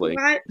when I'm just like,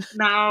 what?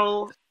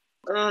 No.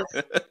 Ugh.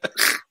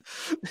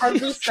 I'd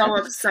be so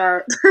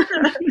upset.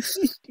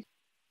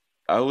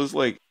 I was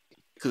like,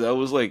 because I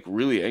was like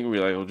really angry.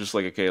 Like I was just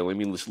like, okay, let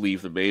me just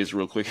leave the maze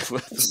real quick and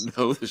let them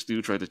know this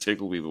dude tried to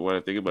tickle me. But when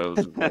I think about it, I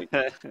was just like,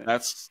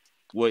 that's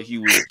what he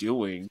was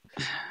doing,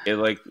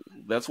 and like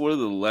that's one of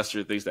the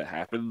lesser things that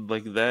happened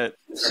like that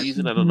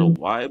season. I don't know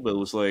why, but it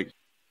was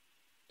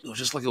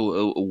just like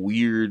a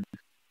weird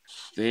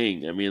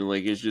thing. I mean,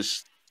 like, it's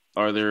just,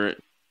 is there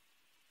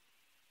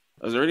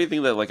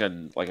anything that like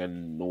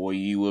annoy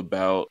you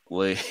about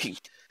like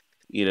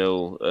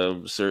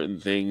certain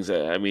things?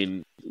 I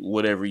mean,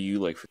 whatever you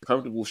like feel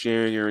comfortable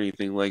sharing or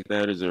anything like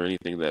that. Is there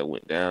anything that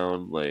went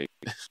down? Like,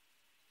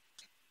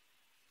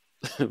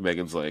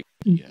 Megan's like,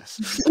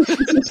 yes.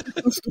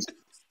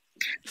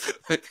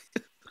 Like,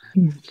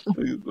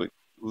 it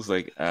was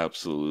like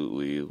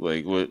absolutely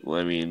like what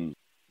I mean.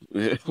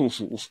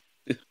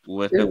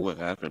 What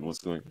happened? What's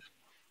going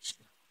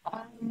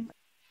on?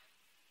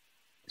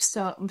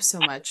 So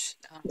much.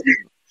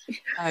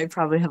 I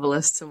probably have a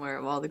list somewhere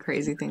of all the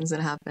crazy things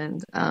that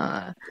happened.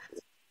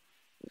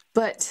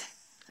 But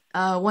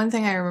one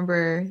thing I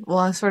remember, well,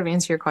 I'll sort of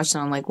answer your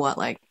question on like what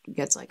like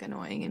gets like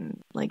annoying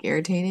and like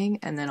irritating,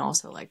 and then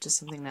also like just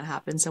something that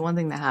happened. So one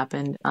thing that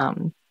happened,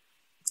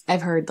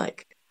 I've heard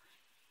like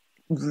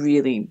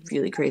really,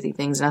 really crazy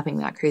things. Nothing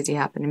that crazy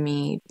happened to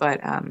me,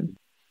 but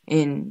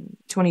in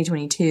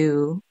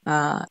 2022,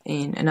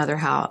 in another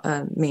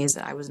maze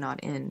that I was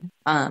not in,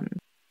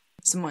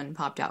 someone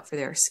popped out for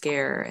their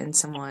scare, and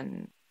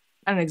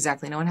I don't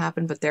exactly know what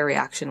happened, but their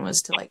reaction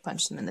was to like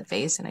punch them in the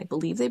face, and I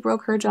believe they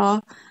broke her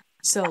jaw.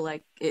 So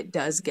like it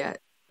does get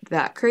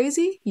that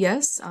crazy.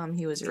 Yes,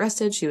 he was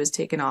arrested. She was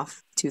taken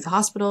off to the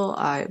hospital.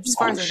 As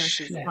far as I know,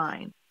 she's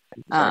fine.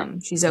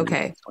 She's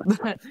okay.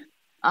 But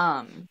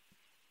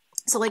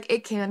so like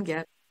it can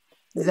get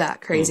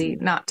that crazy.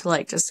 Not to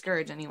like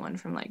discourage anyone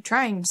from like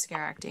trying scare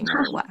acting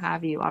or what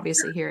have you.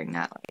 Obviously, hearing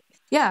that, like,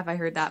 yeah, if I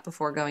heard that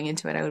before going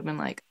into it, I would have been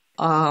like,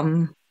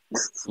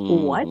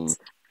 what?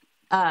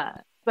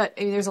 But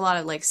I mean, there's a lot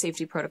of like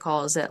safety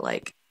protocols that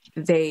like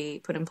they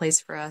put in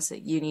place for us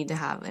that you need to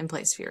have in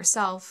place for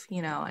yourself,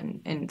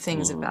 and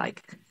things of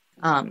like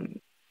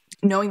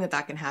knowing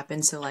that can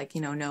happen. So like,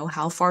 know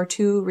how far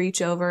to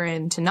reach over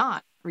and to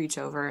not reach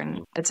over,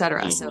 and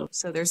etc.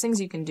 So there's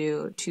things you can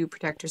do to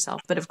protect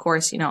yourself. But of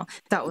course,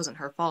 that wasn't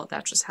her fault.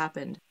 That just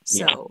happened.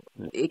 So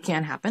it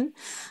can happen.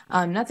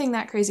 Nothing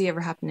that crazy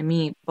ever happened to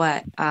me,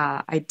 but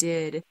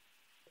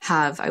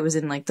I was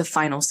in like the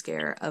final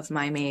scare of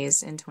my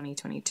maze in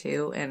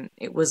 2022, and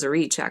it was a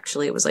reach.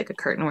 Actually, it was like a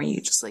curtain where you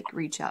just like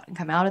reach out and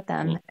come out at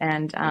them.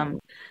 And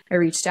I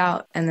reached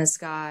out, and this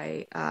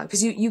guy,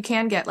 because you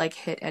can get like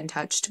hit and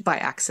touched by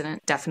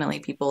accident.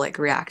 Definitely, people like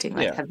reacting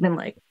like have been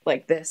like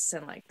this,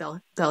 and like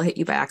they'll hit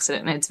you by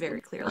accident, and it's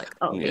very clear like,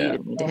 oh, you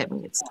didn't need to hit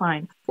me. It's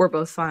fine. We're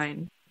both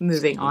fine.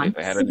 Moving on.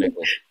 I had a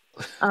nickel.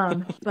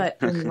 But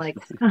and like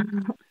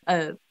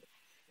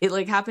it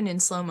like happened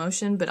in slow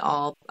motion, but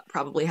all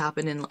probably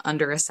happened in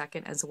under a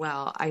second as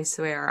well. I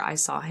swear I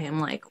saw him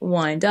like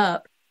wind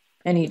up,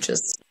 and he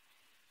just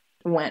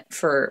went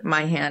for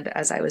my hand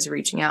as I was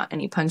reaching out,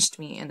 and he punched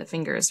me in the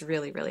fingers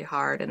really, really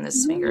hard, and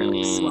this finger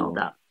like swelled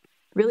up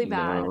really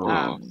bad.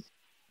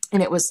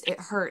 And it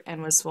hurt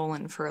and was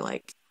swollen for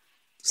like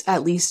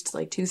at least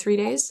like 2-3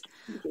 days.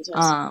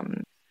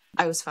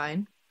 I was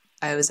fine.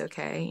 I was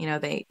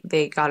okay.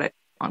 They got it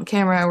on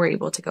camera. We're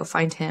able to go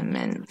find him,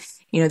 and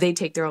they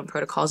take their own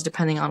protocols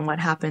depending on what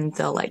happened.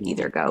 They'll like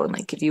either go and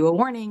like give you a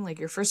warning, like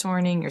your first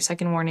warning, your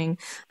second warning,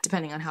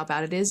 depending on how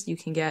bad it is. You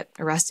can get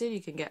arrested,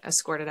 you can get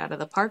escorted out of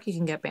the park, you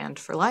can get banned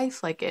for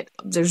life.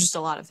 There's just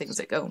a lot of things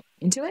that go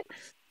into it.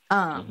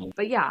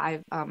 But yeah,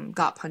 I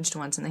got punched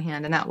once in the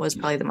hand, and that was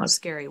probably the most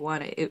scary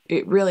one.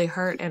 It really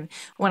hurt, and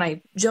when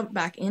I jumped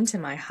back into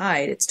my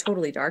hide, it's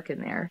totally dark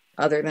in there,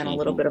 other than a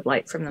little bit of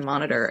light from the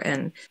monitor,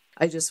 and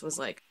I just was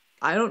like,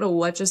 I don't know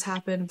what just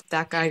happened.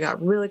 That guy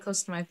got really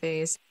close to my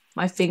face.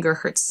 My finger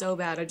hurt so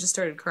bad, I just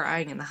started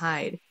crying in the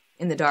hide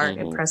in the dark.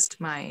 I pressed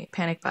my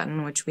panic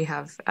button, which we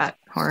have at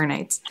Horror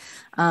Nights,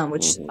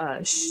 which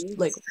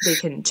like they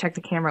can check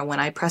the camera. When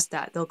I press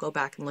that, they'll go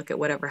back and look at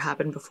whatever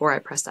happened before I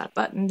press that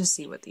button to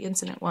see what the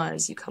incident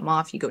was. You come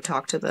off, you go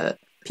talk to the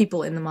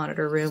people in the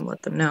monitor room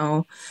let them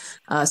know.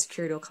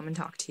 Security will come and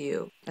talk to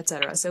you,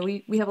 etc. So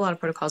we have a lot of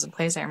protocols in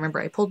place. I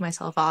remember I pulled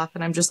myself off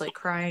and I'm just like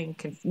crying,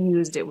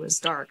 confused. It was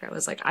dark. I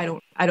was like, I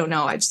don't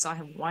know. I just saw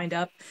him wind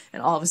up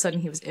and all of a sudden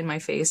he was in my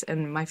face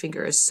and my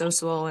finger is so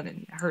swollen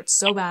and it hurts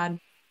so bad.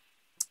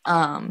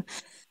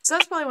 So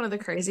that's probably one of the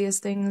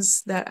craziest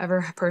things that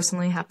ever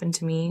personally happened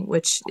to me,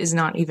 which is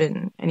not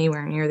even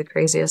anywhere near the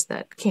craziest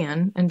that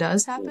can and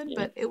does happen,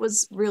 but it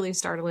was really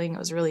startling. It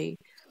was really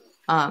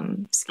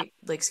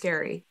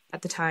scary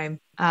at the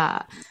time.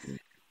 And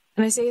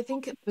I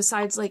think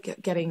besides like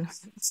getting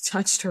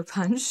touched or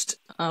punched,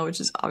 which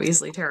is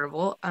obviously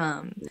terrible,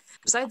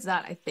 besides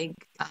that, I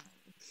think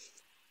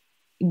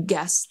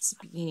guests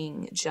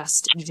being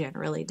just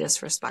generally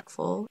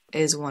disrespectful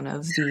is one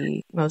of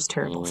the most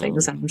terrible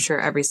things. I'm sure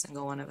every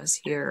single one of us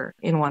here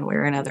in one way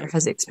or another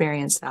has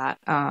experienced that.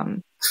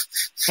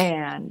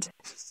 And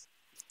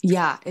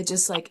yeah, it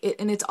just like it,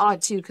 and it's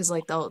odd too, because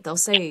like they'll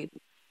say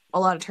a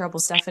lot of terrible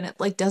stuff and it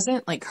like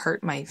doesn't like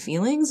hurt my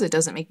feelings. It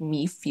doesn't make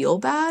me feel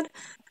bad,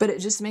 but it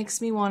just makes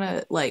me want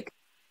to like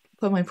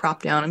put my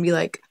prop down and be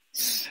like,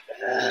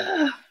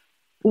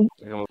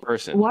 I'm a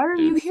person. Why are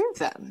you here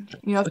then?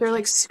 You know, if they're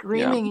like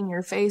screaming in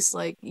your face,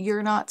 like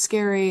you're not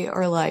scary,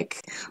 or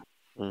like,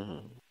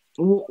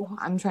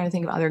 I'm trying to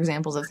think of other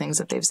examples of things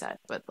that they've said,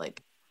 but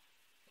like,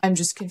 I'm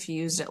just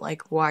confused at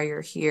like why you're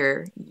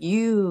here.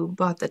 You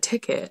bought the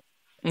ticket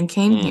and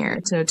came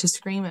here to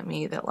scream at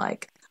me that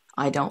like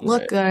I don't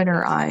look good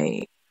or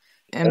I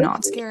am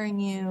not scaring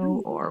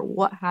you or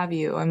what have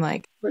you. I'm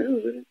like,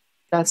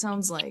 that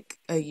sounds like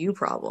a you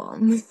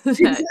problem.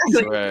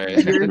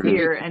 That you're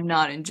here and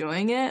not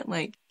enjoying it.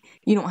 Like,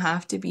 you don't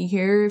have to be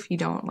here if you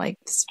don't like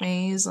this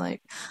maze.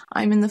 Like,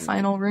 I'm in the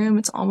final room.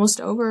 It's almost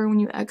over. When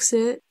you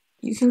exit,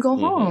 you can go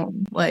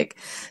home. Like,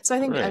 so I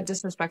think a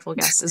disrespectful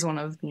guest is one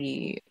of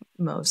the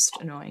most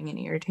annoying and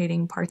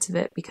irritating parts of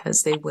it,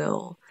 because they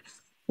will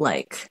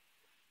like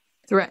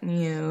threaten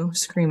you,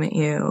 scream at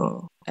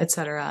you,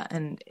 etc.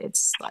 And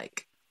it's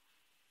like,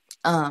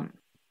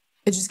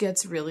 it just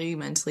gets really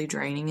mentally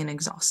draining and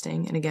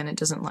exhausting. And again, it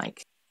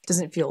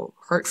doesn't feel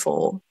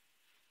hurtful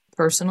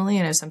personally.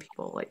 I know some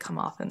people like come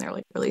off and they're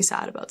like really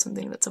sad about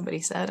something that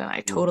somebody said, and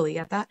I totally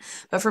get that.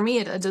 But for me,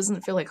 it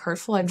doesn't feel like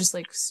hurtful. I'm just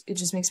like, it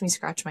just makes me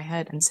scratch my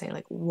head and say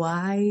like,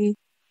 why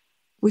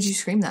would you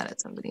scream that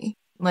at somebody?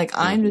 Like,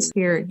 I'm just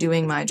here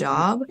doing my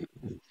job.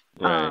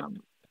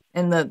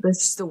 And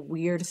the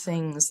weird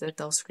things that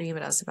they'll scream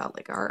at us about,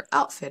 like our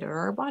outfit or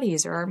our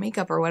bodies or our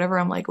makeup or whatever.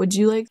 I'm like, would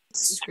you like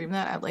scream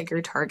that at like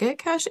your Target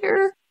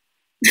cashier?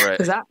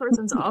 Because that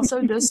person's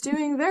also just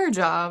doing their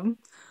job.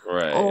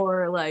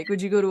 Or like,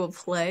 would you go to a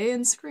play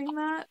and scream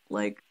that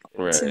like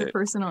to the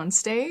person on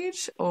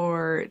stage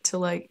or to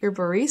like your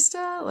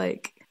barista?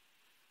 Like,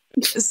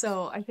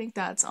 so I think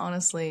that's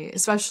honestly,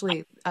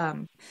 especially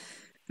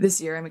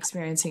this year, I'm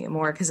experiencing it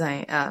more because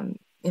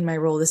in my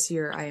role this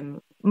year,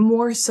 I'm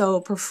more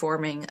so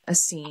performing a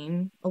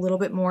scene a little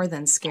bit more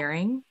than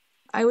scaring,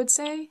 I would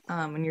say.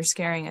 When you're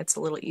scaring, it's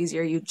a little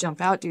easier. You jump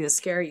out, do the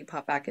scare, you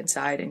pop back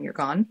inside, and you're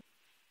gone.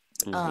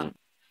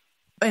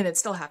 And it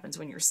still happens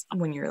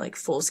when you're like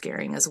full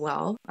scaring as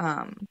well.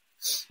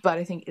 But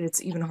I think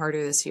it's even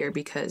harder this year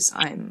because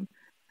I'm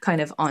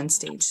kind of on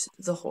stage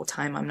the whole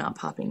time. I'm not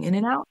popping in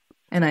and out.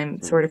 And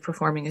I'm sort of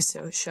performing a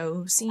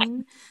show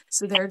scene.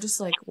 So they're just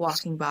like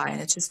walking by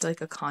and it's just like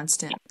a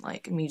constant,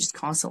 like me just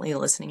constantly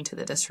listening to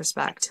the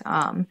disrespect.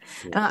 And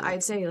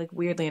I'd say like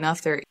weirdly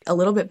enough, they're a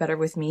little bit better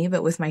with me,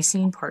 but with my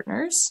scene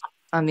partners,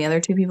 the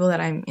other two people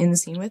that I'm in the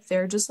scene with,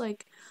 they're just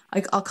like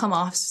I'll come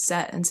off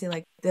set and say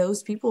like,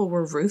 those people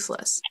were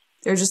ruthless.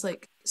 They're just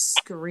like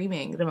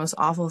screaming the most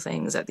awful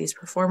things at these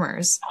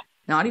performers,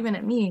 not even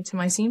at me, to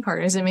my scene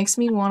partners. It makes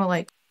me want to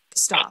like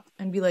stop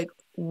and be like,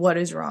 what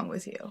is wrong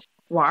with you?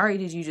 Why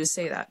did you just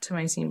say that to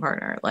my scene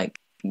partner? Like,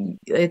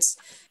 this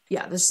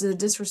is a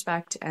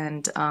disrespect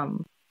and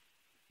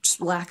just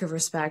lack of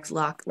respect,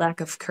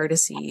 lack of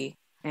courtesy,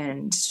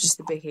 and just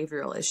the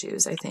behavioral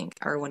issues, I think,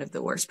 are one of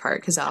the worst part,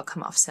 because I'll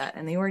come off set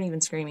and they weren't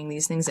even screaming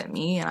these things at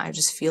me, and I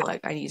just feel like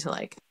I need to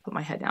like put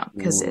my head down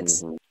because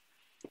it's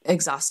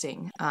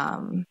exhausting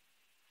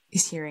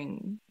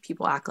hearing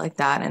people act like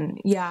that. And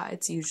yeah,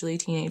 it's usually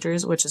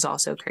teenagers, which is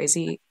also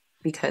crazy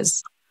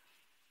because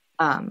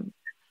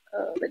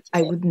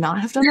I would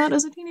not have done that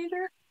as a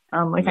teenager.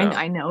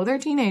 I know they're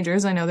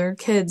teenagers, I know they're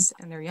kids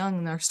and they're young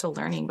and they're still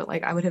learning, but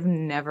like I would have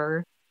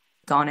never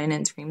gone in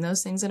and screamed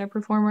those things at a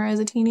performer as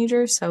a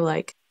teenager. So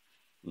like,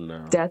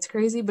 that's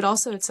crazy. But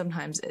also it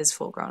sometimes is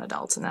full grown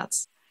adults, and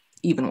that's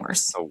even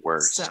worse. The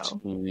worst.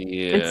 So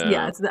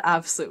it's the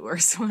absolute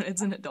worst when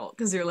it's an adult,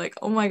 because you're like,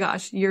 oh my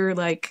gosh, you're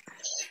like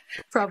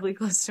probably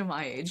close to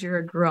my age, you're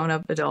a grown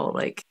up adult,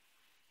 like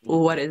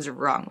what is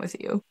wrong with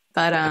you?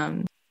 But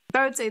I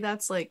would say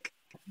that's like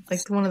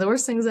one of the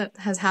worst things that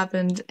has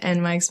happened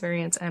in my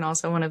experience, and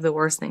also one of the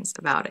worst things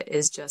about it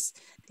is just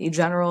the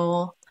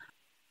general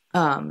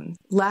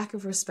lack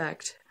of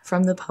respect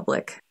from the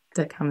public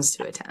that comes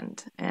to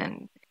attend.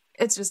 And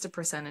it's just a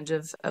percentage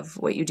of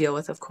what you deal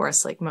with. Of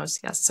course, like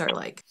most guests are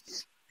like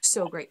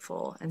so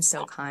grateful and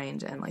so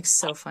kind and like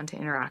so fun to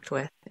interact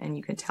with. And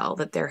you can tell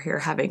that they're here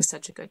having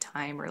such a good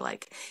time. Or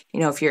like,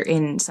 if you're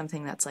in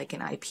something that's like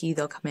an IP,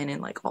 they'll come in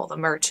and like all the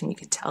merch, and you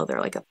can tell they're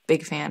like a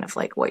big fan of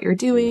like what you're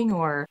doing.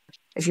 Or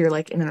if you're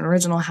like in an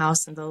original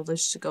house, and they'll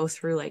just go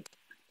through like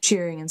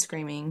cheering and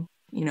screaming,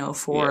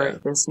 for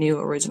this new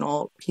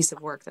original piece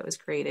of work that was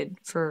created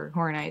for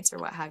Horror Nights or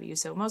what have you.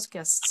 So most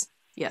guests,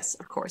 yes,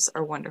 of course,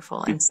 are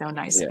wonderful and so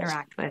nice to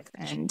interact with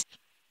and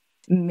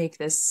make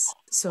this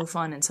so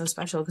fun and so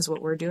special, because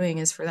what we're doing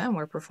is for them.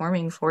 We're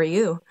performing for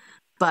you.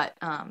 But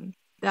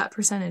that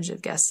percentage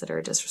of guests that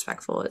are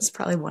disrespectful is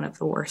probably one of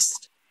the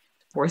worst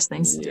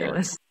things to deal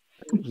with.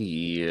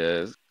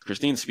 Yes.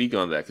 Christine, speak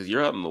on that, because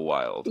you're out in the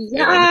wild.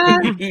 Yeah.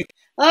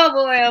 Oh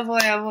boy, oh boy,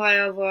 oh boy,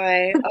 oh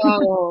boy.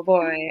 Oh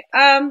boy.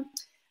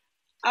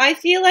 I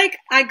feel like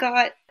I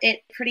got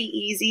it pretty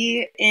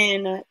easy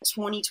in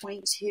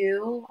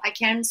 2022. I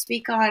can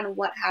speak on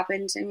what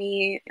happened to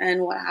me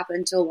and what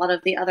happened to a lot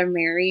of the other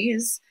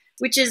Marys,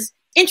 which is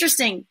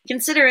interesting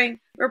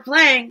considering we're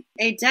playing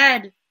a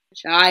dead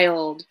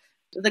child.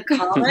 The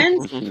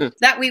comments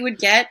that we would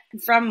get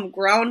from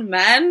grown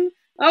men.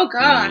 Oh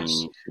gosh.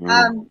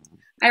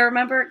 I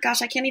remember,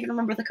 I can't even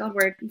remember the code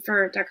word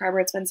for Dark Harbor.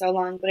 It's been so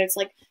long, but it's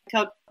like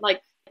code,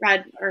 like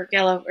red or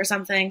yellow or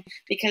something,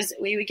 because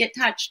we would get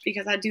touched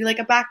because I'd do like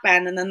a back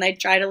bend and then they'd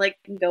try to like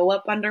go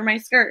up under my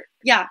skirt.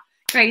 Yeah,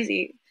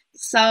 crazy.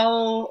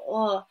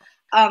 So,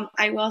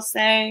 I will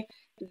say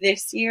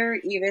this year,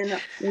 even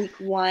week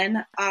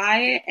 1,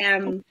 I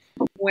am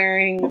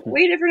wearing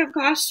way different of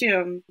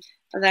costume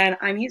than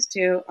I'm used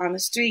to on the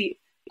street.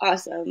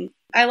 Awesome.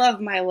 I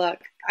love my look.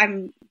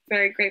 I'm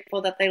very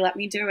grateful that they let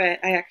me do it.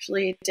 I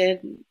actually did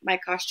my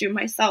costume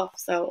myself,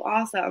 so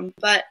awesome.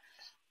 But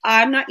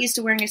I'm not used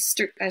to wearing a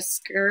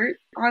skirt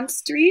on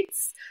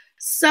streets.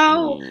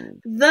 So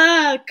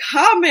the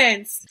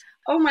comments,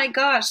 oh my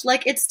gosh,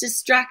 like it's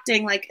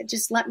distracting. Like,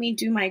 just let me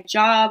do my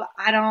job.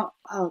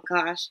 Oh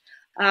gosh.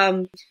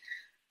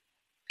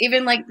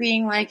 Even like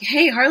being like,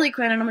 hey, Harley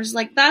Quinn. And I'm just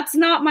like, that's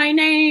not my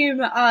name.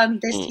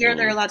 This year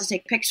they're allowed to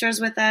take pictures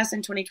with us.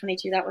 In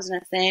 2022, that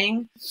wasn't a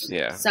thing.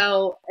 Yeah.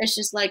 So it's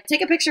just like,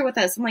 take a picture with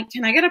us. I'm like,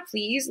 can I get a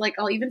please? Like,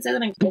 I'll even say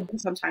that in clothing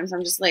sometimes.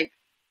 I'm just like,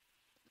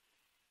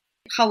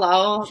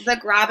 hello. The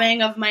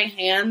grabbing of my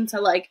hand to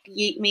like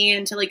yeet me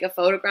into like a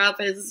photograph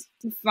is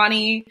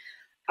funny.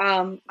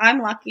 I'm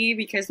lucky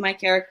because my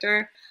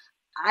character,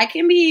 I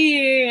can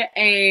be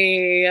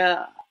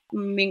a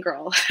mean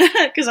girl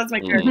because that's my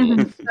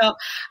character. So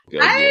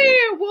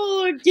I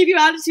will give you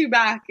attitude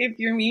back if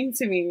you're mean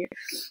to me.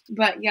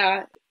 But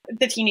yeah,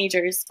 the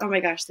teenagers. Oh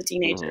my gosh, the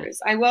teenagers.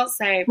 I will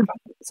say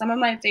some of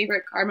my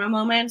favorite karma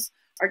moments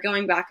are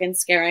going back and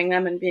scaring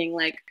them and being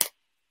like,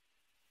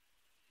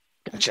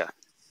 gotcha.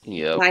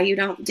 Yep. Why you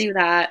don't do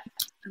that?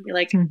 I'll be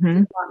like, do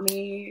you want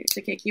me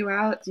to kick you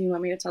out? Do you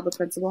want me to tell the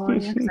principal on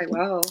you? Because I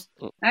will.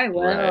 I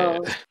will.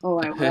 Right. Oh,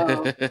 I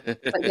will.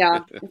 But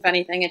yeah, if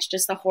anything, it's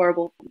just the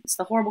horrible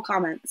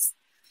comments.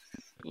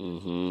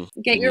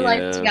 Get your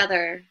life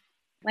together.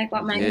 Like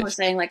what Megan was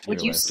saying, like,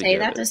 would you say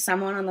that to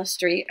someone on the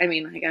street? I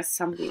mean, I guess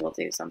some people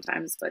do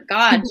sometimes, but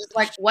God, just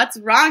like, what's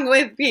wrong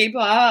with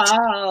people?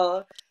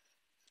 I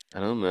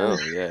don't know.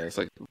 Yeah, it's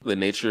like the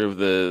nature of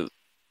the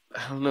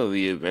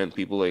event.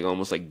 People like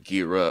almost like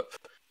gear up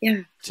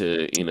to,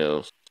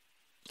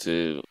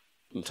 to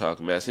talk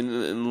mess.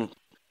 And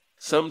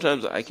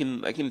sometimes I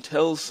can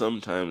tell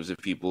sometimes if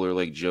people are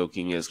like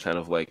joking as kind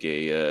of like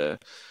a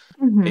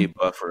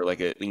buffer, like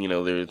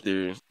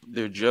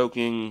they're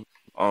joking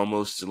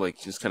almost to like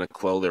just kind of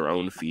quell their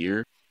own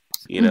fear,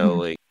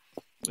 like,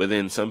 but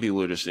then some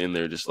people are just in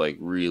there just like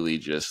really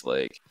just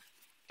like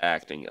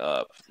acting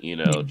up,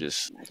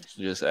 just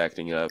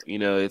acting up.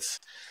 It's,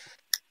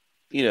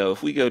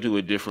 if we go to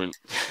a different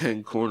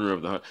corner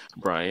of the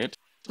Bryant,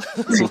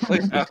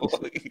 like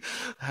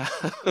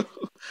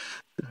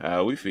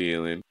how we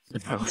feeling?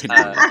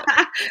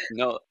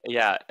 No,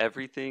 yeah,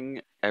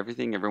 everything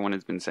everyone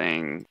has been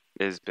saying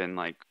has been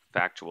like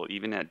factual,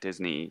 even at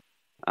Disney,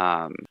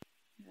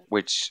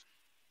 which,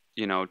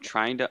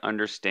 trying to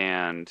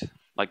understand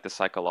like the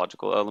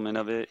psychological element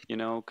of it,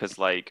 because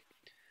like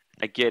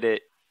I get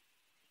it,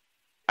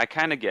 I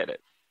kind of get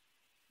it.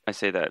 I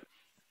say that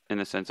in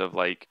the sense of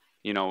like,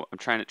 I'm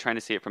trying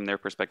to see it from their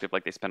perspective.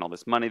 Like they spend all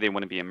this money, they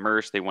want to be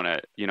immersed, they want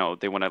to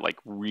like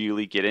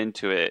really get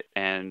into it,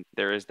 and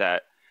there is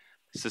that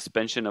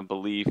suspension of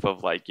belief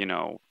of like,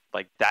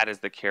 like that is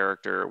the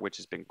character, which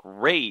has been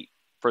great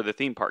for the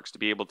theme parks to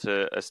be able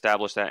to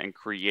establish that and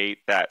create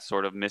that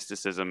sort of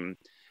mysticism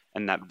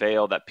and that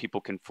veil that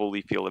people can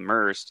fully feel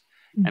immersed.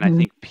 And I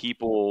think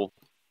people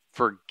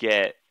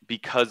forget,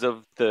 because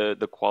of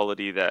the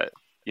quality that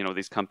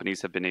these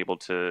companies have been able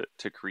to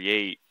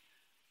create,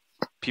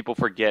 people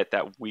forget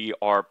that we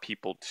are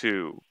people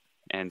too.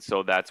 And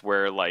so that's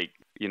where like,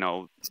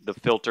 the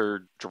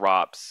filter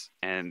drops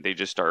and they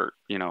just start,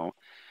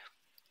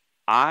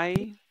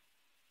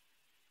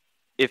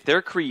 if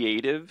they're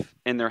creative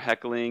and they're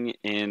heckling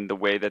in the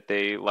way that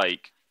they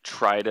like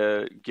try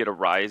to get a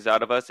rise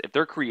out of us, if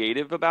they're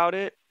creative about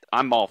it,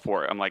 I'm all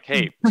for it. I'm like,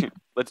 hey,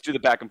 let's do the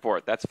back and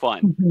forth. That's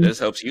fun. This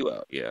helps you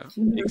out. Yeah.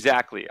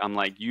 Exactly. I'm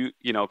like, you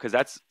know, because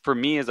that's for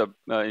me as a,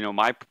 you know,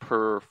 my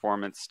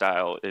performance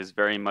style is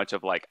very much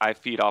of like, I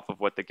feed off of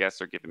what the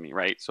guests are giving me,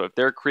 right? So if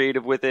they're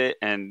creative with it,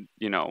 and,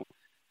 you know,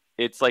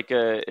 it's like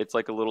a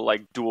little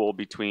like duel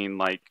between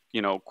like,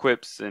 you know,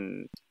 quips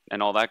and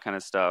all that kind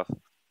of stuff.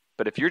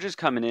 But if you're just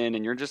coming in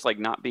and you're just like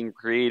not being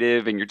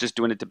creative and you're just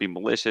doing it to be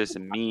malicious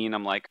and mean,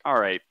 I'm like, all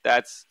right,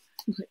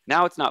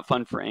 now it's not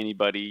fun for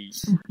anybody.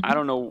 I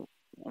don't know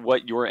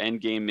what your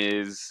end game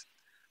is,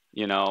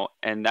 you know,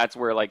 and that's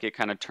where like it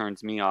kind of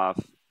turns me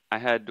off. I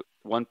had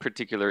one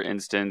particular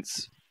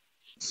instance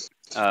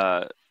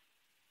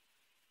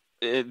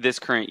this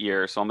current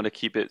year, so I'm going to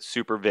keep it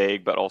super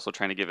vague, but also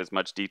trying to give as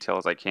much detail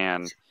as I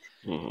can.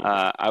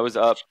 I was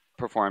up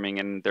performing,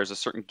 and there's a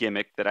certain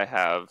gimmick that I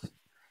have,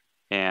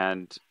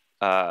 and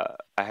I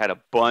had a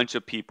bunch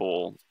of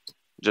people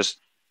just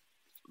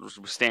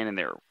standing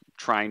there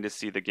trying to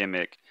see the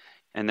gimmick,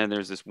 and then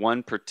there's this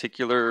one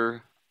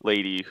particular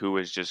lady who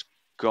was just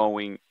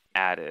going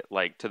at it,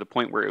 like to the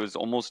point where it was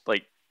almost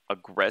like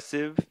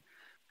aggressive,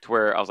 to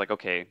where I was like,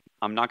 okay,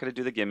 I'm not going to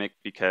do the gimmick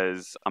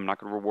because I'm not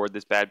going to reward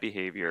this bad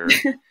behavior.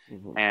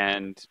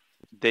 And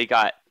they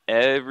got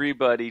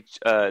everybody,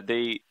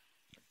 they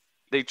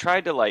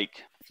tried to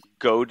like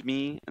goad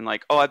me and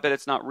like, oh, I bet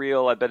it's not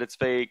real, I bet it's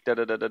fake, da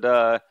da da da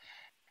da.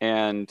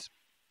 And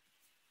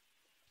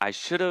I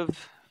should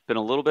have been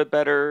a little bit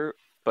better,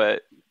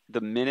 but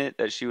the minute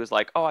that she was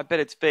like, oh, I bet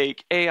it's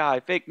fake, AI,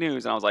 fake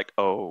news, and I was like,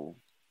 oh,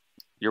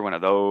 you're one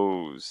of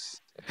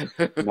those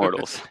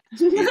mortals.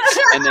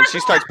 And then she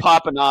starts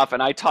popping off,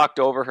 and I talked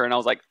over her, and I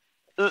was like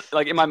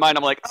in my mind,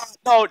 I'm like, oh,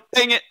 no,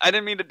 dang it, I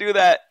didn't mean to do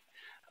that.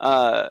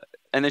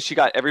 And then she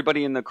got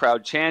everybody in the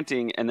crowd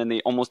chanting, and then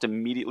they almost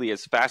immediately,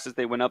 as fast as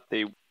they went up,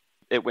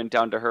 it went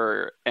down to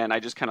her, and I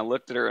just kind of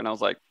looked at her, and I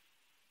was like,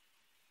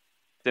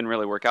 didn't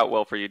really work out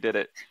well for you, did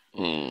it?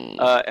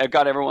 It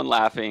got everyone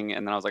laughing,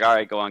 and then I was like, all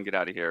right, go on, get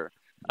out of here.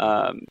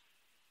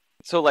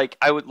 So like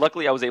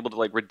luckily I was able to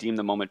like redeem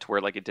the moment to where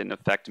like it didn't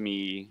affect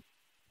me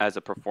as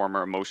a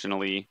performer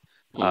emotionally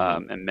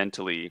and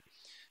mentally.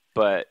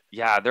 But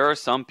yeah, there are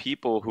some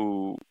people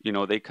who, you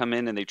know, they come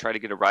in and they try to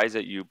get a rise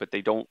at you, but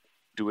they don't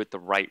do it the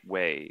right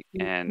way.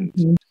 And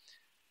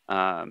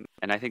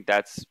I think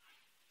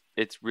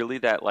it's really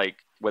that, like,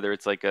 whether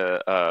it's like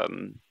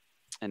an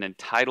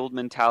entitled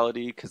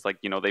mentality, because like,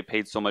 you know, they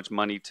paid so much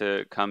money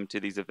to come to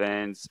these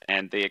events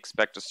and they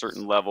expect a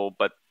certain level,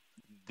 but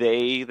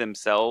they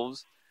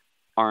themselves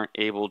aren't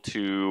able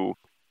to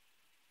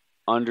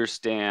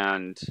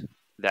understand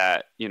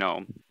that, you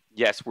know,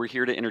 yes, we're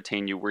here to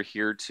entertain you, we're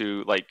here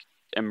to like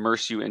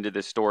immerse you into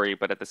this story,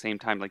 but at the same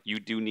time, like, you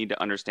do need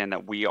to understand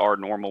that we are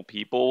normal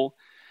people.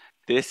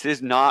 This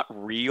is not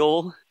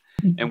real,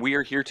 and we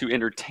are here to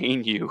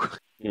entertain you.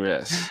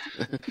 Yes.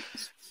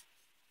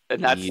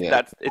 And that's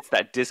it's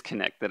that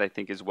disconnect that I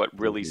think is what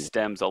really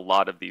stems a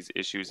lot of these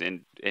issues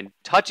in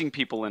touching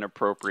people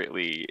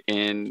inappropriately,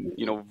 in,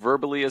 you know,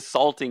 verbally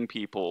assaulting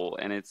people.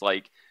 And it's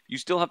like, you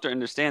still have to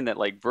understand that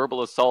like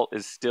verbal assault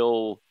is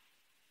still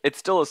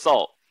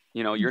assault.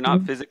 You know, you're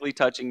not physically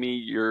touching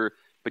me,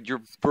 but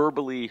you're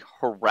verbally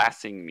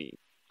harassing me,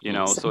 you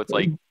know. So it's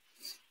like,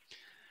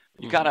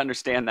 you got to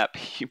understand that,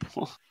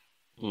 people.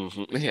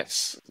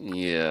 Yes.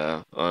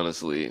 Yeah,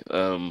 honestly.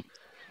 I'm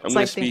It's going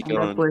like to speak they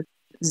end up on with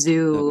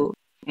zoo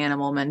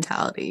animal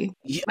mentality.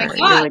 Yeah. Like, God,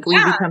 you're like, we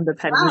yeah. become the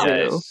petting zoo,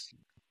 Yes.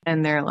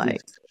 and they're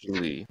like,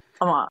 Actually,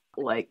 come on,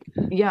 like,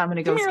 yeah, I'm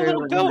gonna go Come here, through.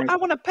 little and, goat. like, I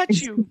want to pet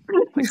you.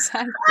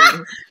 exactly.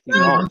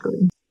 No.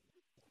 Exactly.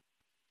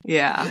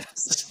 Yeah.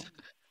 So.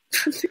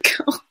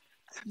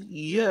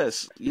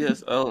 yes.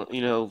 I'll,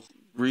 you know,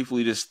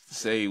 briefly just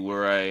say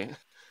where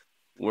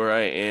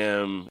I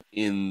am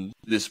in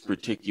this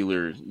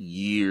particular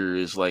year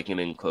is like an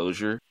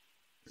enclosure.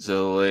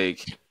 So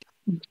like,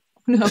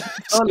 No.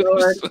 Oh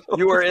Lord.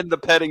 You are in the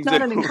petting zoo.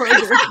 Not an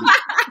enclosure.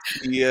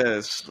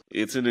 yes,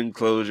 it's an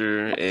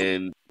enclosure,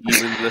 and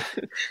even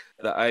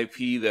the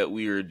IP that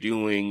we are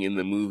doing in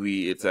the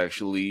movie, it's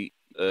actually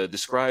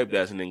described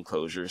as an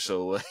enclosure.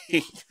 So like,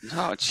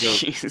 Oh,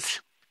 jeez.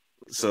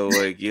 so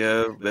like,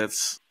 yeah,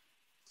 that's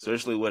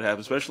especially what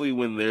happens, especially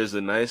when there's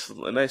a nice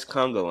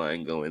conga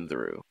line going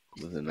through.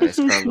 With a nice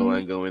conga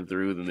line going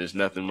through, then there's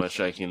nothing much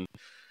I can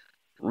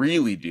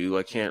really do.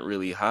 I can't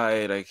really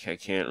hide. I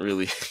can't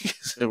really.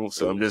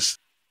 So I'm just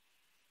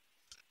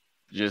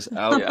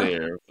out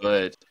there.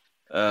 But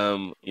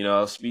you know,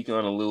 I'll speak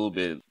on a little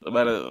bit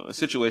about a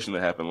situation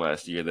that happened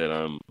last year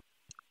that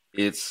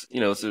it's, you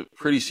know, it's a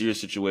pretty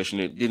serious situation.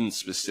 It didn't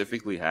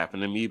specifically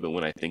happen to me, but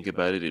when I think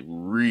about it, it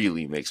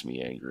really makes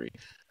me angry.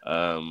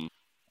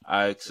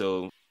 I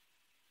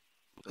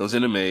was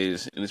in a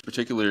maze. In this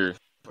particular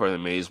part of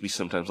the maze, we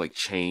sometimes like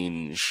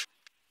change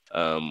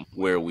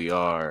where we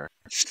are,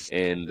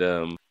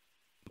 and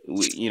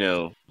we, you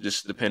know,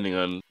 just depending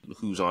on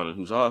who's on and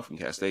who's off, and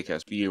cast A,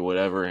 cast B, or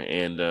whatever.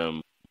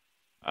 And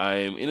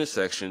I'm in a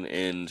section,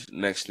 and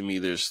next to me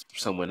there's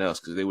someone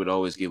else, because they would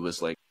always give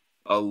us like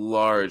a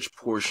large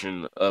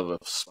portion of a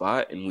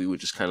spot, and we would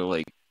just kind of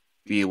like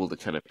be able to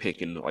kind of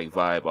pick and like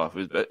vibe off.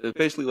 It's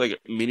basically like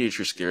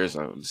miniature scare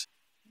zones,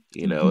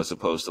 you know, as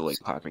opposed to like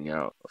popping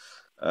out.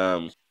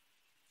 And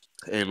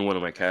one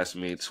of my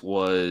castmates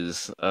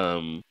was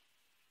a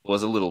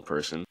little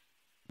person,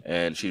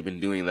 and she'd been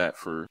doing that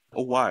for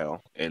a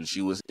while, and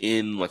she was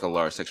in like a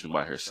large section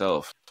by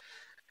herself,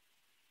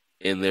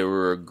 and there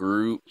were a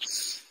group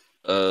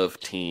of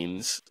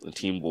teen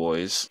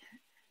boys,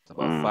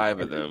 about 5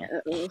 of them,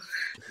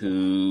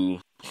 who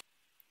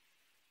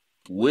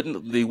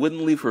wouldn't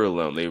leave her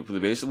alone. They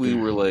basically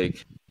were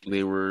like,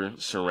 they were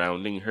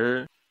surrounding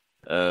her,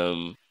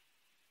 and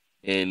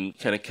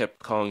kind of kept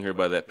calling her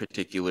by that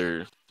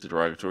particular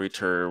derogatory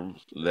term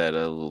that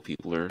little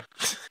people are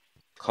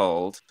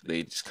called.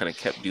 They just kind of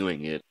kept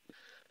doing it,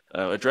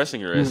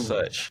 addressing her as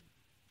such,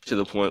 to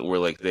the point where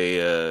like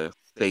they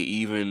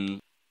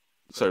even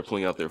started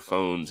pulling out their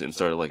phones and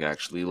started like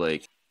actually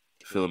like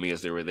filming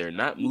as they were there,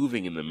 not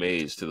moving in the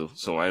maze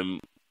so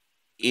I'm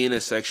in a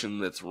section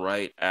that's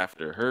right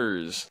after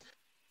hers.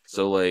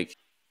 So like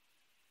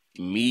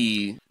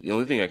me, the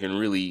only thing I can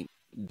really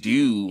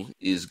do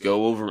is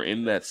go over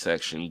in that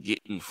section, get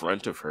in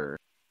front of her,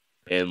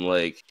 and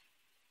like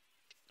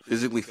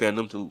physically fan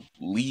them to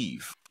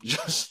leave,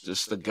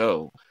 just to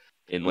go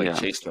and like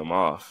chase them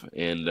off.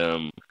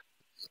 And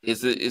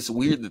it's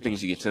weird the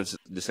things you get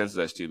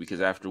desensitized to,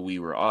 because after we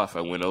were off,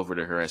 I went over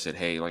to her. I said,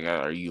 "Hey, like,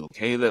 are you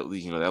okay? That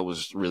that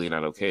was really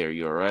not okay. Are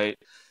you all right?"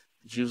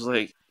 She was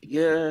like,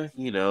 "Yeah,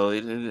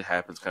 it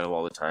happens kind of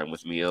all the time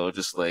with me.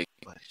 Just like,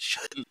 but it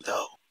shouldn't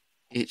though.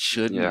 It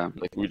shouldn't. Yeah.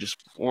 Like, we're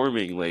just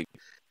performing. Like,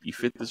 you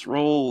fit this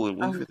role, and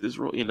we fit this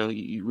role.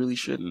 You really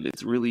shouldn't.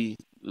 It was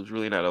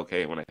really not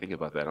okay." When I think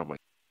about that, I'm like,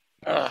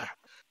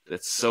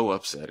 that's so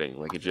upsetting.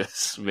 Like, it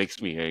just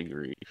makes me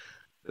angry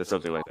that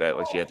something like that,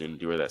 like she had to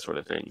endure that sort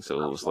of thing.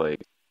 So it was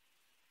like,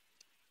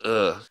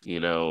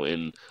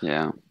 and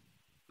Yeah.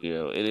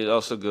 And it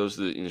also goes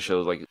to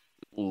shows like,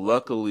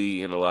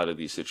 luckily in a lot of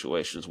these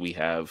situations we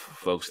have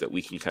folks that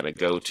we can kind of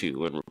go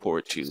to and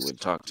report to and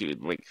talk to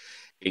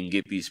and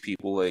get these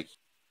people like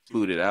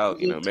booted out.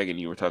 Megan,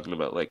 you were talking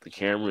about like the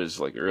cameras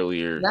like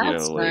earlier.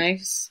 That's like,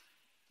 nice.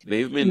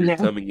 they've been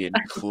coming in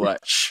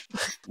clutch.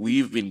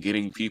 We've been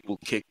getting people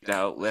kicked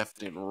out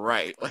left and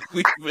right. Like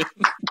we've been,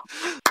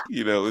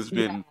 it's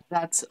been.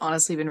 That's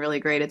honestly been really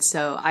great. It's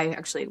so, I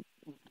actually,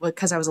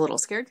 because I was a little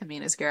scared coming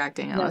into scare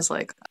acting, I was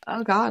like,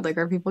 oh God, like,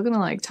 are people gonna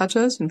like touch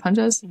us and punch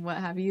us and what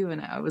have you?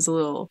 And I was a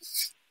little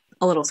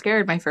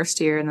scared my first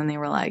year. And then they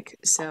were like,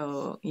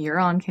 so you're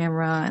on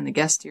camera and the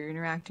guests you're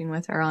interacting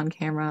with are on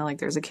camera. Like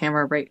there's a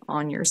camera right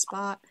on your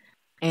spot.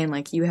 And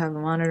like you have a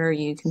monitor,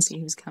 you can see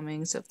who's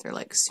coming. So if they're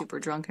like super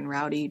drunk and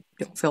rowdy,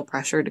 don't feel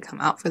pressured to come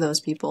out for those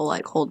people.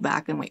 Like hold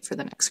back and wait for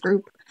the next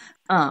group.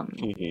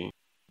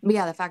 But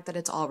yeah, the fact that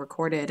it's all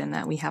recorded and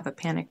that we have a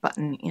panic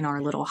button in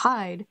our little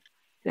hide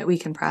that we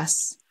can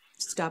press,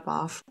 step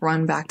off,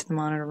 run back to the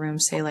monitor room,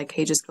 say like,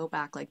 hey, just go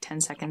back like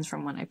 10 seconds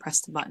from when I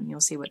pressed the button.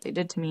 You'll see what they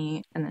did to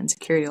me. And then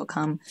security will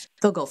come.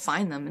 They'll go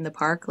find them in the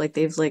park. Like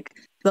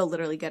they'll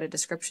literally get a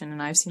description,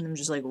 and I've seen them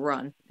just like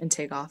run and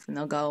take off, and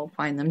they'll go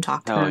find them,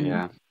 talk to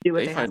them, do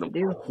what they have to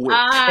do. Quick.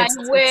 I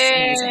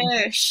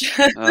wish.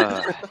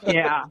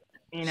 Yeah,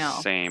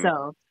 Same.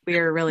 So we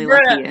are really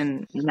lucky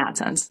in that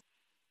sense.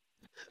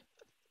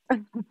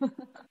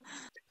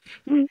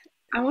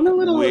 I want a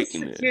little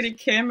security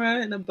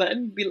camera and a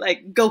button be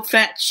like, go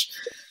fetch.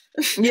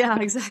 Yeah,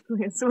 exactly.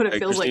 That's what it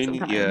feels like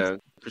sometimes. Yeah,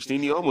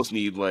 Christine, you almost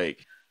need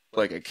like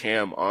a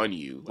cam on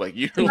you. Like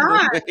you're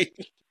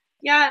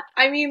Yeah,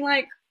 I mean,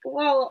 like,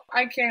 well,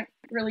 I can't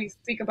really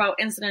speak about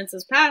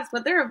incidences past,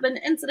 but there have been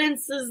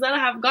incidences that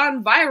have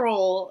gone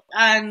viral,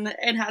 and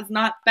it has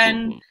not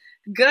been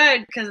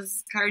good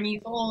because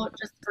Carnival,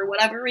 just for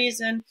whatever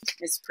reason,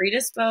 is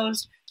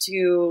predisposed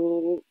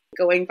to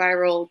going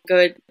viral,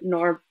 good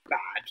nor bad.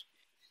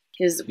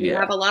 Because we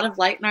have a lot of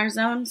light in our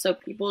zone, so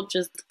people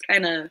just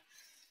kind of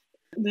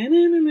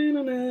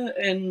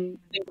and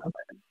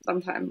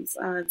sometimes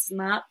it's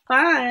not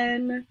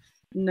fun.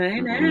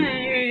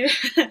 Nay.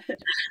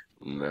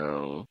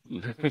 No,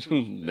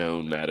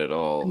 no, not at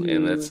all.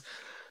 And that's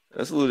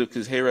a little,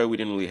 because Hayride, we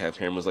didn't really have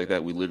cameras like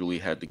that. We literally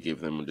had to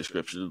give them a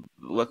description.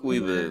 Luckily,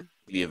 the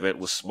event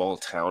was small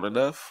town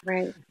enough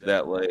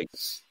that like,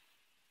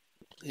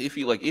 if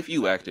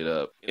you acted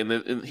up,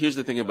 and here's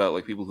the thing about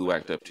like people who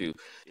act up too,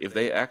 if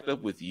they act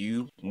up with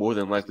you, more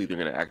than likely they're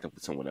gonna act up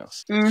with someone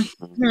else.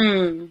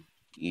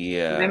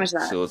 Yeah,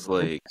 so it's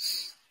like,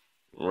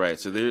 right,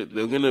 so they're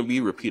gonna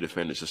be repeat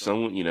offenders. So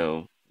someone,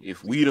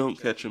 if we don't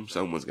catch them,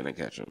 someone's gonna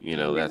catch them.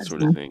 That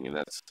sort of thing, and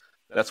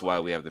that's why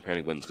we have the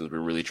panic buttons, because we're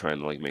really trying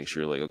to like make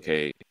sure, like,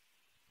 okay,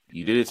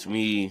 you did it to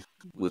me,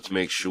 let's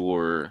make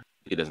sure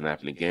it doesn't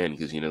happen again,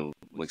 because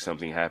like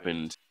something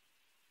happened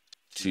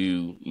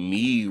to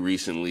me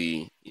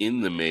recently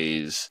in the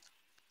maze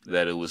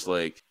that it was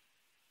like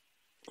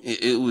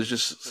it was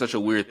just such a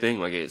weird thing.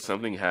 Like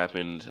something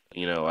happened,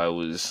 I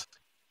was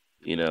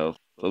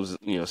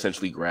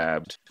essentially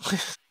grabbed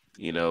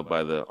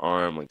by the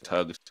arm, like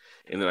tugged,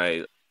 and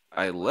then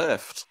I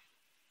left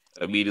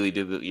immediately,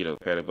 did the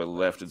panic button,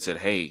 left and said,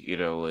 hey,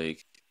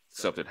 like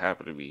something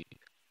happened to me.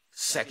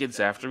 Seconds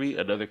after me,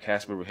 another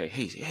cast member,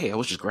 hey, I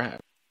was just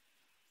grabbed.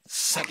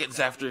 Seconds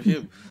after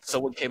him,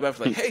 someone came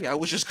after, like, hey, I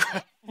was just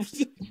grabbed.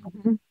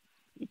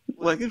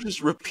 Like, it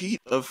just repeat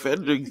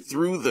offending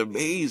through the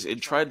maze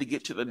and tried to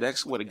get to the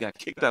next one and got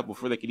kicked out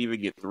before they could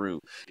even get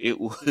through. It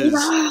was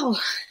Wow.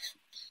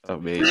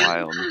 amazing.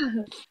 Wild.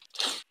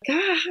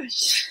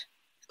 Gosh.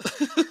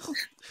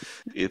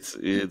 It's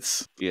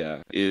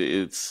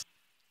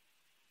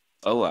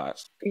a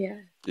lot.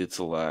 Yeah. It's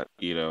a lot,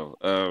 you know.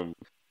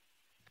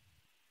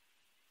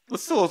 But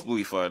still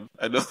ultimately fun.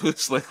 I know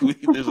it's like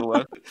there's a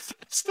lot. It's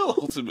still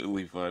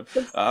ultimately fun.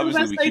 It's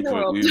Obviously, we keep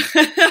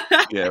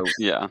it.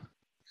 Yeah.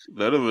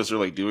 None of us are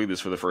like doing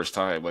this for the first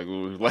time. Like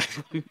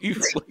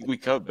we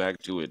come back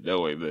to it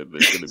knowing that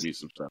there's going to be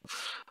some stuff.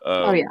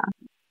 Oh yeah.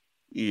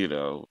 You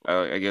know,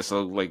 I guess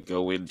I'll like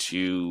go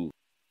into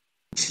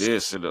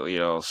this, and you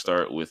know, I'll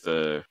start with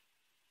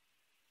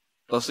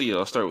I'll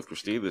start with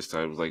Christine this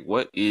time. It's like,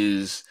 what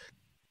is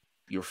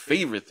your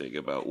favorite thing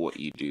about what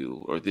you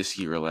do, or this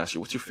year or last year?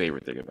 What's your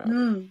favorite thing about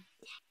it?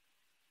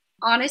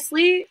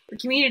 Honestly, the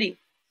community.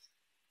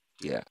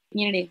 Yeah.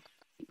 Community.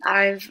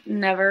 I've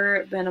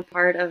never been a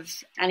part of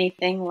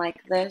anything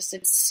like this.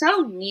 It's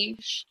so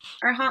niche.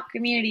 Our haunt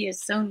community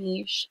is so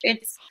niche.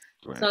 It's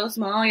so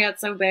small yet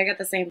so big at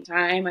the same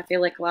time. I feel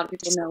like a lot of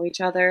people know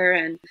each other,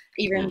 and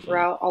even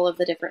throughout all of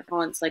the different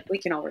haunts, like we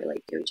can all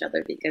relate to each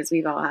other because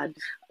we've all had,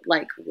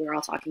 like, we're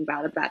all talking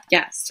about a bad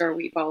guest, or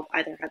we've all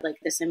either had like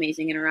this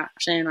amazing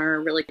interaction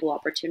or really cool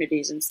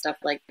opportunities and stuff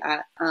like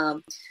that.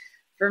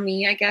 For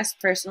me, I guess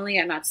personally,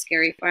 at Not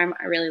Scary Farm,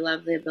 I really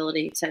love the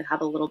ability to have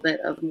a little bit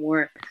of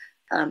more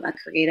a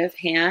creative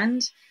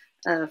hand.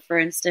 For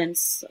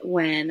instance,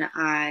 when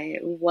I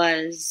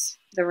was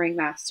the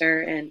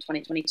ringmaster in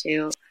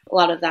 2022, a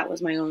lot of that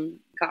was my own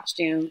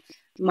costume.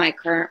 My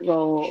current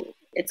role,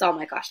 it's all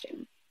my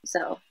costume.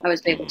 So I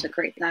was able to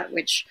create that,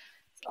 which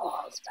is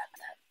all expensive.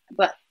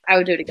 But I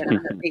would do it again in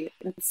a heartbeat.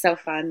 It's so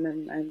fun,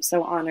 and I'm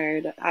so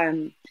honored.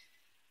 I'm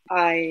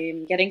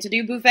getting to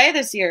do buffet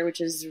this year,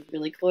 which is a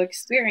really cool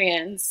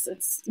experience.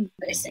 It's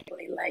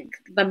basically like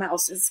the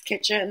mouse's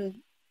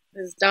kitchen,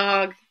 his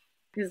dog's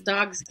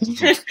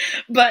kitchen,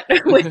 but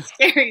with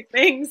scary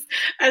things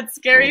at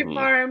Scary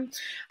Farm.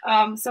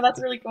 So that's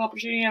a really cool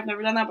opportunity. I've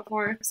never done that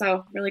before.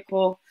 So really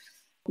cool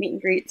meet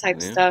and greet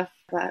type stuff.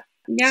 But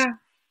yeah,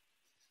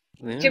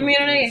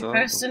 community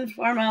first and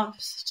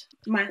foremost.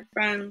 My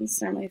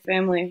friends or my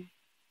family.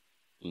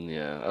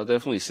 Yeah, I'll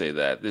definitely say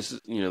that. This is,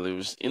 you know, there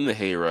was in the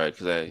Hayride,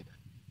 because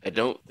I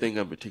don't think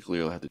I'm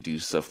particularly will have to do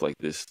stuff like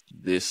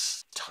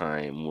this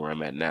time where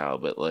I'm at now,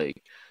 but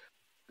like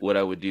what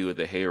I would do at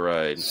the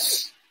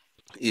Hayride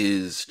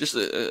is just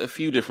a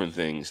few different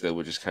things that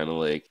would just kind of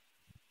like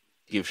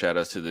give shout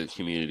outs to the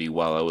community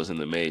while I was in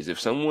the maze. If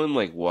someone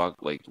like were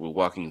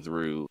walking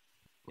through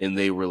and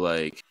they were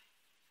like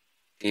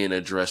in a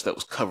dress that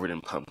was covered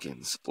in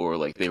pumpkins, or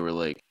like they were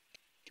like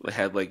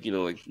had like, you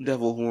know, like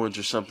devil horns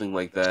or something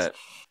like that,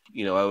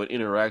 you know, I would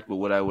interact, but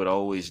what I would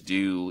always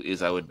do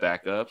is I would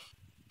back up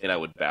and I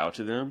would bow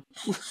to them.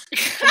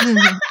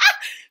 Period.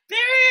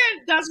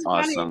 That's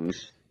awesome.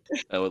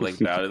 I would like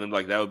bow to them,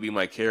 like that would be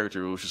my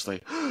character. It was just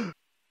like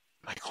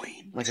my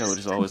queen. Like I would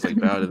just always like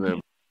bow to them.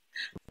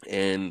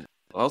 And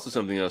also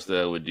something else that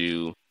I would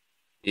do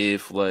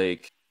if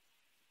like,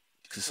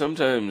 cause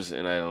sometimes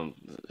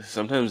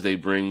they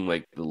bring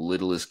like the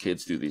littlest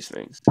kids through these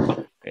things,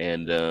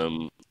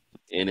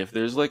 and if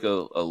there's like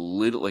a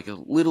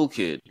little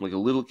kid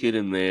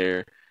in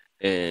there,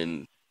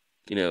 and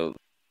you know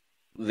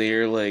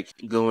they're like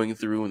going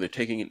through and they're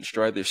taking it in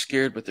stride, they're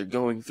scared but they're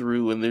going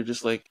through and they're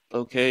just like,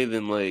 okay,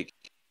 then like,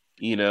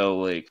 you know,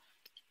 like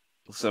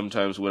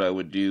sometimes what I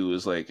would do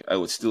is like I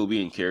would still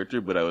be in character,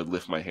 but I would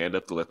lift my hand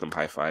up to let them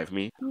high five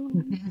me.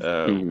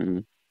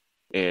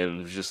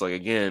 And just like,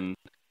 again,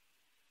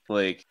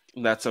 like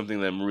not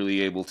something that I'm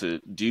really able to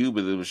do,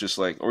 but it was just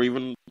like, or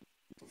even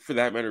for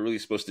that matter, really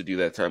supposed to do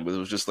that time, but it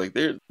was just like,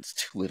 it's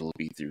too little to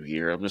be through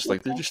here. I'm just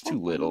like, they're just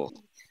too little.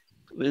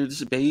 They're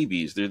just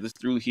babies. They're just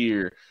through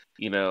here,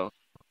 you know.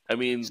 I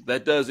mean,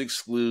 that does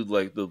exclude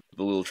like the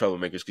little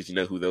troublemakers, because you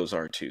know who those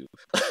are too.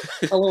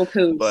 A little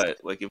poos. But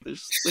like if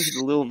there's like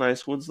the little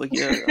nice ones, like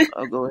yeah,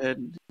 I'll go ahead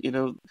and, you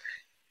know,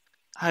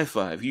 high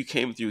five. You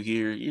came through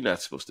here. You're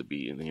not supposed to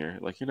be in here.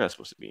 Like you're not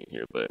supposed to be in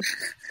here. But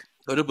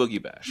go to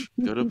Boogie Bash.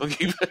 Go to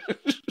Boogie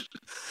Bash.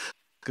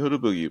 Go to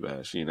Boogie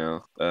Bash. You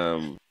know.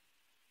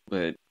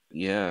 But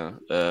yeah,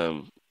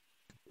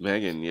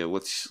 Megan. Yeah,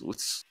 what's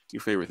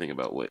your favorite thing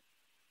about what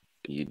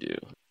you do?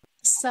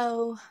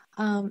 So,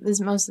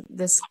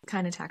 this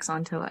kind of tacks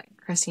on to what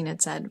Christine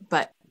had said,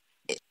 but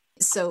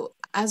so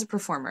as a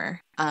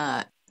performer,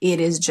 it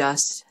is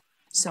just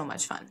so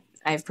much fun.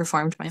 I've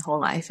performed my whole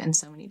life in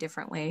so many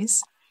different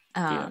ways,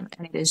 and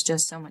it is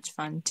just so much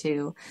fun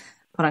to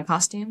put on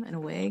costume and a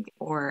wig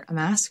or a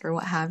mask or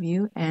what have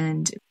you,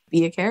 and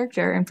be a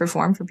character and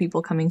perform for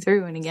people coming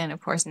through. And again, of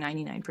course,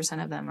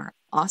 99% of them are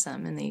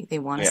awesome, and they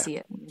want to see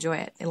it and enjoy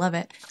it. They love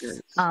it.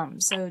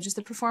 So just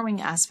the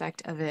performing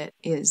aspect of it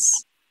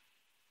is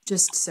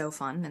just so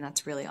fun, and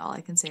that's really all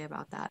I can say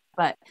about that.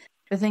 But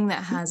the thing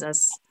that has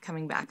us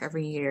coming back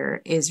every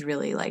year is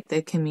really like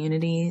the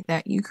community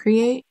that you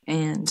create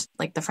and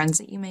like the friends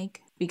that you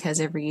make, because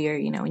every year,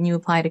 when you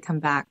apply to come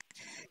back,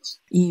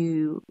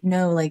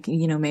 like,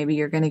 maybe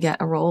you're going to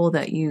get a role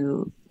that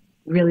you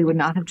really would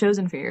not have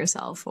chosen for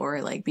yourself,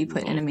 or like be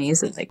put in a maze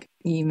that like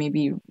you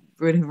maybe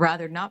would have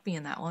rather not be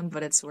in that one,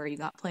 but it's where you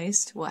got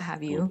placed, what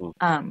have you.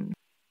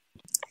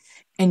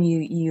 And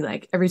you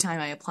like, every time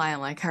I apply, I'm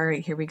like, all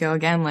right, here we go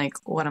again. Like,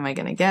 what am I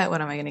going to get?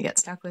 What am I going to get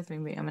stuck with?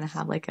 Maybe I'm going to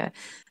have like a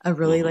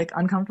really like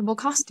uncomfortable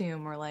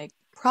costume or like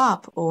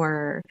prop,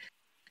 or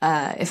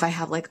if I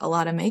have like a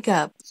lot of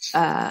makeup,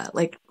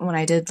 like when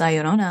I did La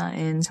Llorona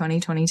in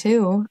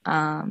 2022,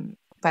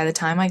 by the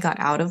time I got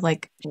out of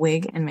like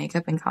wig and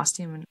makeup and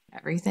costume and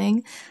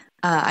everything,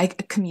 I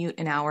commute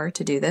an hour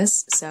to do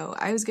this. So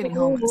I was getting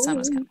home when the sun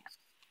was coming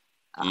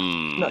up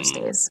most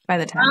days by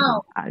the time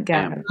I get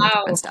out of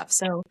makeup and stuff.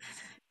 So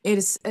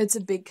it's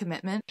a big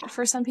commitment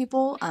for some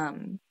people.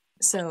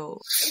 So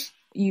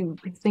you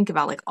think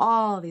about like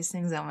all these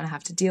things I'm gonna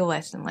have to deal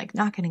with, and like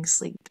not getting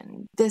sleep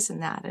and this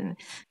and that and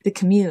the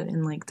commute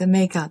and like the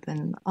makeup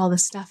and all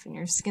this stuff, and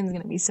your skin's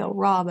gonna be so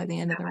raw by the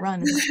end of the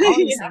run, and like all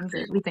these things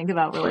that we think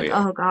about, we're like,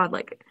 oh god,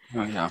 like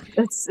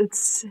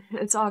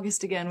it's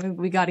August again,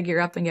 we got to gear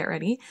up and get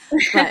ready.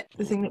 But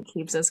the thing that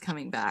keeps us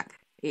coming back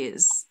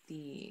is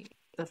the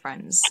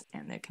friends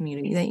and the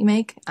community that you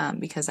make,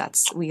 because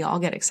we all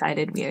get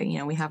excited.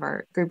 We have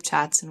our group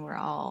chats, and we're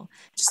all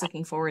just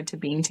looking forward to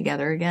being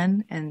together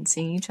again and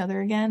seeing each other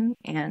again.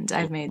 And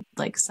I've made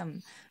like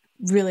some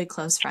really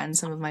close friends.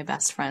 Some of my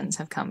best friends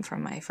have come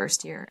from my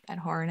first year at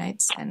Horror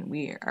Nights, and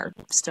we are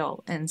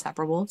still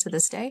inseparable to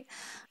this day.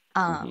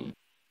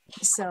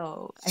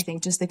 So I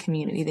think just the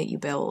community that you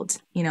build,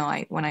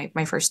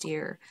 my first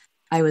year,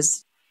 I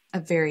was a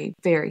very,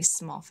 very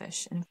small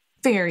fish in a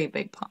very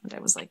big pond. I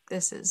was like,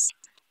 this is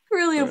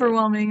really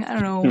overwhelming. I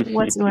don't know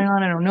what's going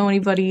on. I don't know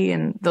anybody.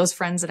 And those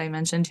friends that I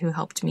mentioned who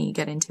helped me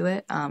get into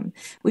it,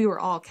 we were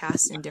all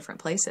cast in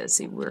different places.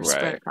 So we were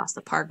spread across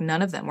the park.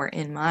 None of them were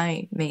in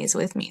my maze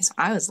with me. So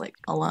I was like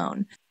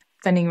alone,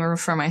 fending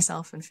for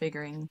myself and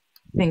figuring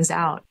things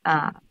out.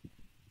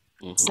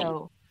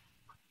 So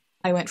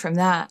I went from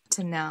that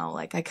to now,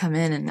 like I come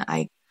in and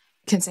I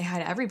can say hi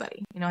to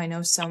everybody. I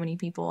know so many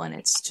people, and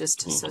it's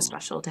just so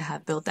special to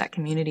have built that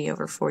community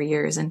over 4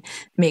 years and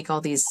make all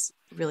these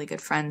really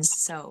good friends.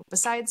 So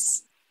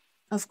besides,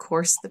 of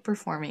course, the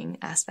performing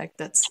aspect,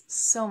 that's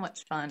so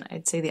much fun.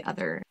 I'd say the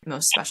other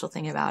most special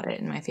thing about it,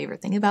 and my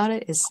favorite thing about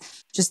it, is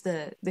just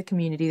the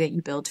community that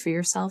you build for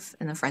yourself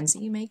and the friends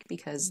that you make,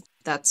 because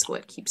that's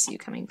what keeps you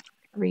coming back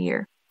every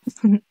year.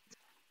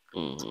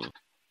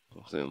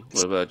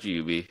 What about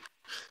you, B?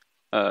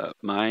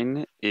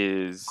 Mine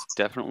is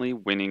definitely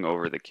winning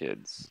over the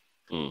kids.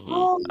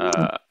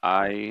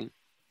 I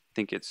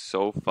think it's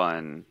so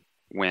fun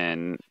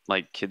when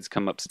like kids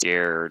come up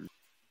scared,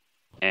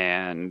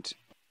 and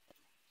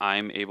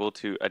I'm able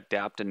to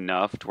adapt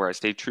enough to where I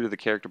stay true to the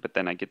character, but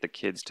then I get the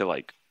kids to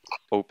like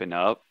open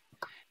up,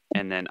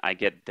 and then I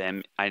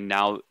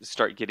now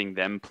start getting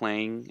them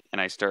playing,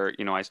 and I start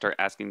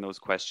asking those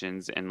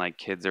questions, and like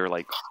kids are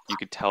like, you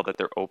could tell that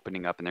they're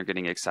opening up and they're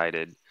getting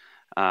excited.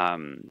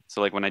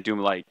 So like when I do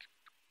like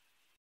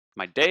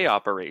my day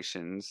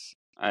operations,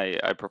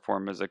 I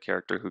perform as a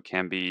character who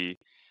can be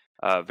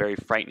very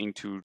frightening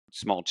to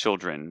small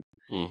children.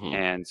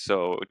 And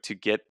so to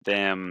get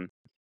them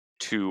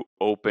to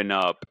open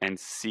up and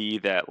see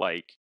that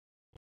like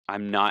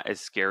I'm not as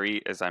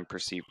scary as I'm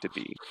perceived to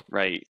be,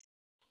 right?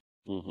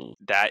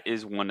 That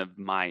is one of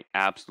my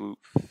absolute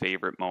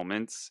favorite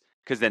moments,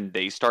 because then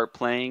they start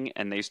playing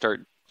and they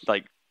start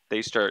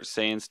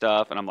saying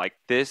stuff, and I'm like,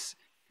 this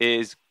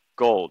is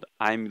gold.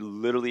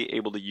 I'm literally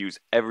able to use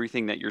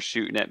everything that you're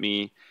shooting at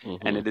me,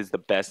 and it is the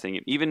best thing.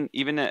 And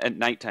even at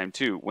nighttime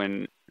too,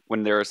 when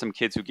there are some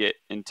kids who get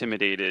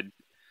intimidated,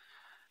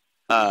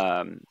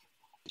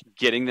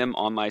 getting them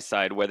on my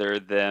side, whether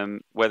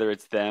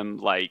it's them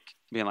like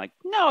being like,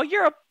 no,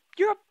 you're a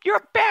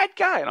bad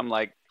guy, and I'm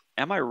like,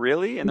 am I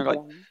really? And they're like,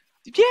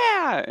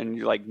 yeah, and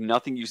you're like,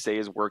 nothing you say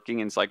is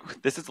working, and it's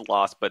like, this is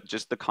lost. But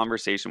just the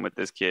conversation with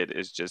this kid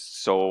is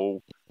just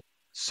so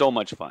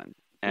much fun.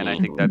 And I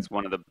think that's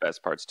one of the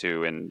best parts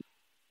too.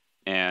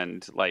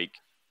 And like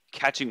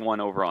catching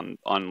one over on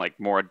like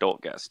more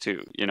adult guests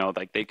too,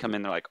 like they come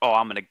in, they're like, oh,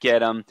 I'm going to get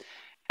them.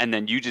 And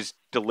then you just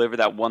deliver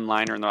that one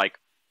liner and they're like,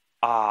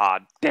 ah,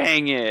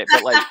 dang it.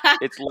 But like,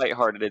 it's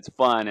lighthearted, it's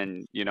fun.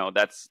 And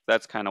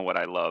that's kind of what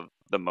I love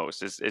the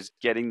most is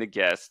getting the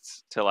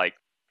guests to like,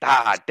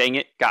 ah, dang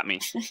it, got me.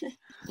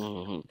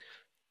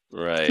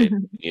 Right.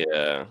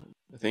 Yeah.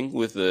 I think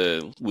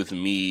with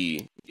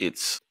me,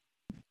 it's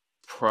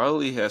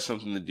probably has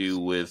something to do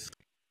with,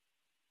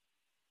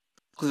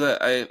 because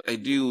I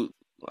do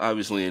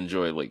obviously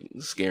enjoy like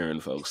scaring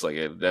folks. Like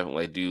I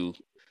definitely do.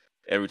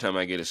 Every time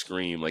I get a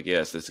scream, like,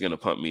 yes, that's gonna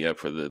pump me up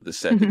for the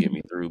set to get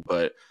me through.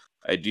 But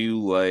I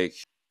do like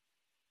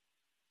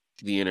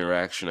the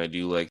interaction. I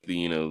do like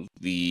the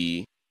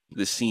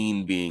the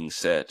scene being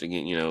set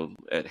again.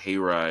 At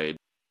Hayride,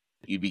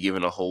 you'd be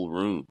given a whole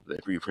room that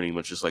you're pretty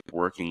much just like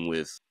working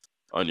with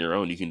on your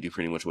own. You can do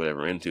pretty much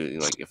whatever into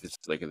it. Like if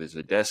there's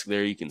a desk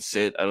there, you can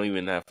sit. I don't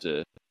even have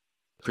to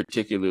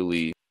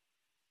particularly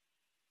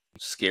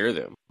scare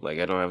them. Like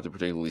I don't have to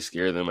particularly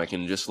scare them. I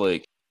can just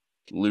like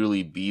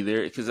literally be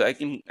there because I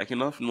can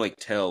often like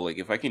tell like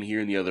if I can hear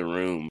in the other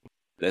room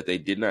that they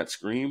did not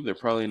scream, I'm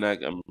probably not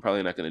going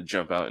to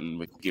jump out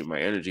and give my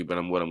energy, but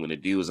what I'm going to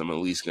do is I'm at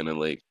least going to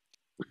like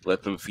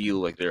let them feel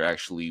like they're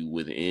actually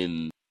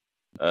within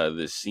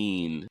the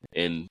scene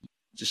and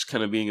just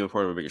kind of being a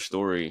part of a bigger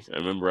story. I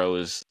remember I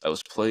was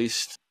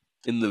placed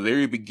in the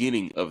very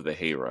beginning of the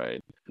hayride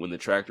when the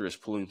tractor is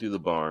pulling through the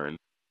barn,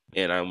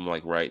 and I'm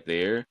like right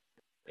there.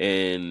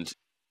 And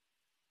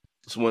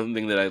so one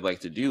thing that I'd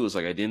like to do is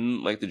like I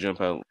didn't like to jump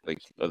out like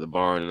of the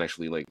barn and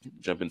actually like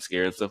jump and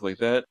scare and stuff like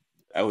that.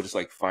 I would just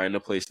like find a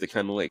place to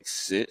kind of like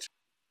sit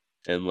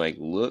and like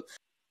look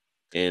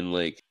and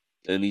like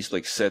at least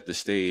like set the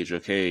stage.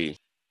 Okay,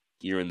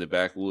 you're in the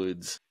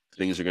backwoods.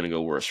 Things are gonna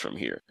go worse from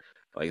here,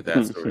 like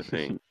that sort of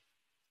thing.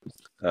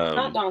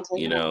 Not daunting.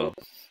 You know,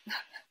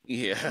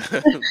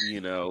 yeah,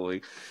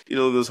 like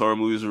those horror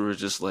movies where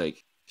it's just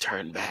like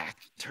turn back,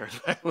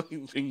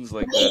 like, things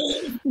like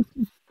that.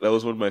 That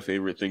was one of my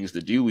favorite things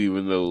to do,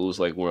 even though it was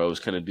like where I was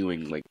kind of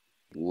doing like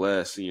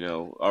less.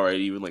 All right,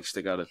 even like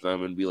stick out a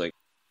thumb and be like,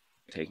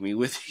 take me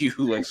with you,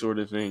 like sort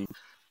of thing.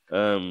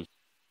 And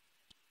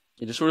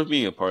just sort of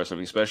being a part of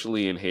something,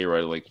 especially in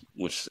Hayride, like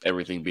which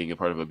everything being a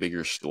part of a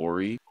bigger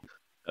story.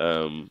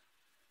 I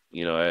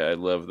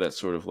love that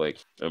sort of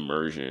like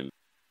immersion,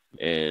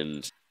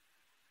 and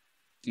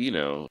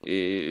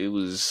it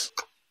was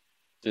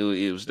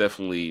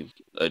definitely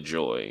a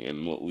joy,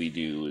 and what we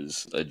do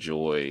is a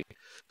joy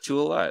to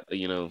a lot.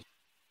 The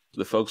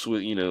folks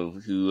with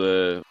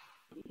who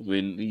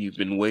when you've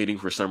been waiting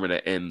for summer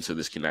to end so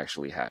this can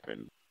actually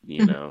happen,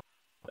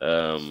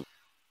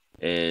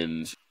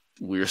 and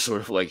we're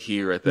sort of like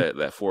here at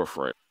that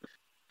forefront,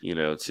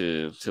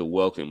 to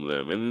welcome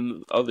them, and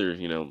then other,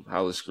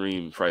 Howl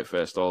Scream, Fright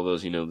Fest, all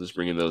those, just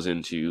bringing those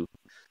into,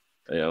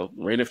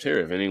 Reign of Terror.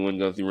 If anyone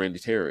gone through Reign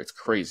of Terror, it's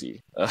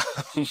crazy.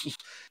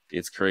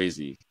 It's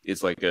crazy.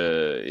 It's like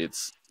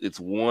it's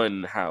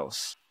one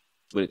house,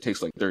 but it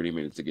takes like 30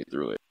 minutes to get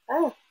through it.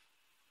 Oh.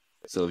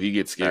 So if you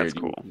get scared, that's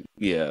cool.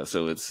 Yeah.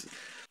 So it's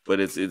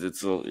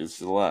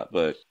a lot,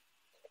 but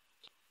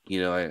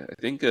I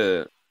think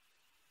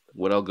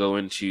what I'll go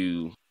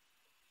into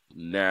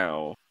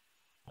now,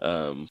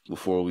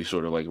 before we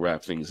sort of like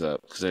wrap things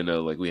up, because I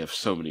know like we have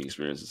so many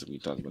experiences and we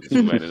talk about this.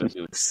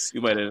 We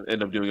might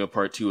end up doing a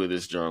part 2 of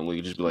this, John. We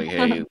could just be like,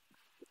 hey,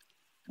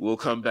 we'll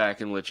come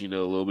back and let you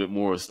know a little bit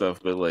more stuff.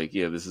 But like,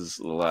 yeah, this is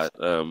a lot.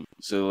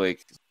 So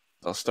like,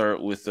 I'll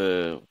start with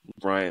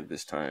Bryant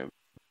this time.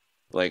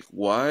 Like,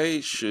 why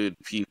should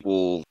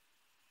people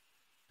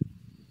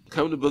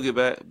come to Boogie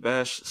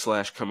Bash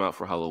 / come out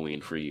for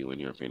Halloween for you, in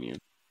your opinion?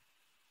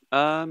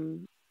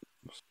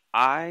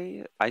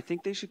 I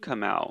think they should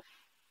come out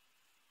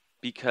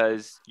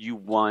because you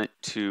want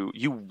to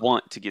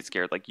get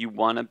scared. Like you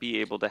want to be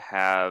able to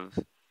have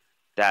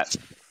that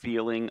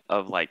feeling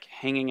of like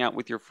hanging out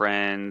with your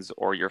friends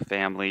or your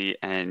family,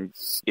 and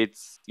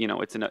it's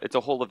it's a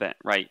whole event,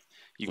 right?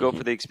 You go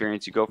for the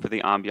experience, you go for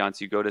the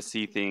ambiance, you go to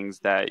see things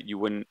that you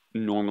wouldn't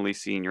normally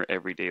see in your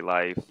everyday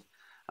life.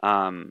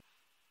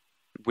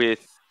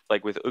 With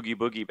Oogie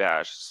Boogie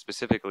Bash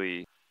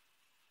specifically,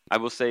 I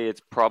will say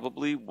it's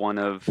probably one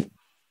of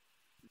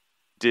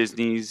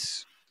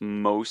Disney's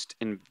most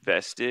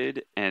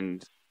invested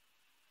and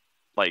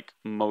like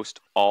most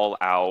all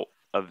out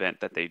event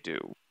that they do.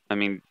 I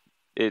mean,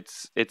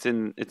 it's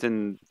in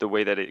the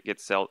way that it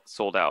gets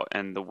sold out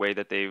and the way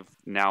that they've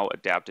now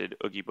adapted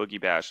Oogie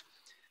Boogie Bash.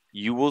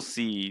 You will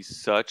see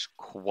such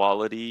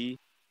quality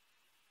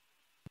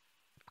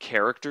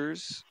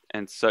characters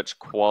and such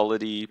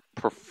quality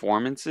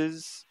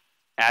performances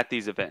at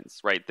these events,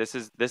 right? This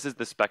is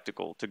the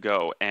spectacle to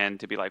go and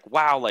to be like,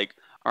 wow, like,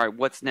 all right,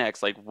 what's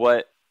next? Like,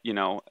 what,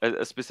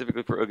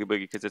 specifically for Oogie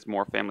Boogie, because it's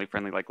more family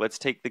friendly. Like, let's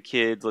take the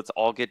kids, let's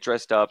all get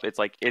dressed up. It's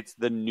like, it's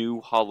the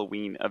new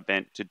Halloween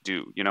event to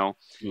do,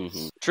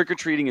 Trick or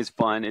treating is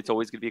fun. It's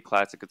always going to be a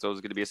classic. It's always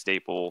going to be a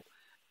staple.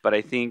 But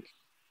I think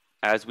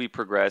as we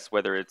progress,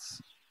 whether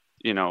it's,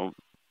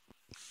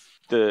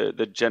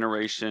 the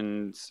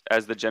generations,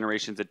 as the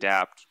generations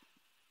adapt,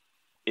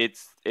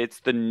 it's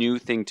the new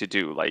thing to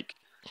do. Like,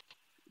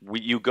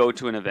 you go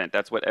to an event.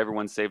 That's what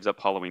everyone saves up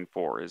Halloween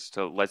for, is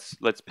to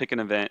let's pick an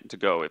event to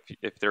go.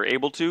 If they're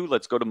able to,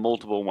 let's go to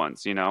multiple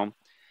ones,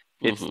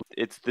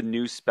 It's the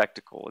new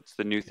spectacle. It's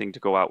the new thing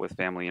to go out with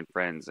family and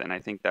friends. And I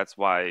think that's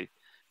why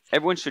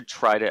everyone should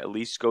try to at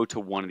least go to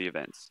one of the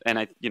events.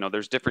 And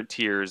there's different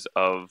tiers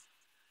of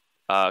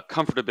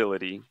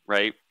comfortability,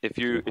 right? If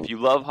you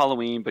love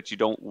Halloween but you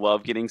don't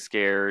love getting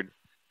scared,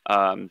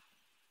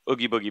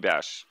 Oogie Boogie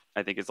Bash,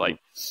 I think, is like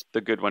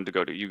the good one to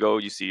go to. You go,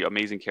 you see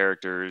amazing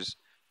characters.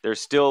 There's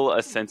still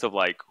a sense of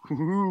like,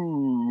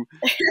 whoo,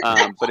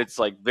 but it's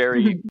like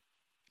very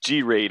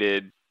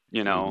G-rated,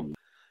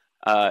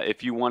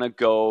 If you want to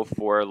go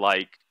for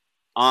like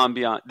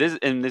ambiance,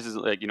 this is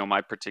like,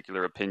 my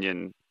particular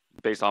opinion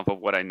based off of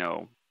what I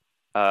know.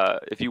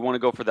 If you want to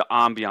go for the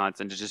ambiance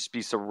and to just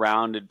be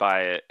surrounded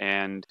by it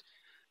and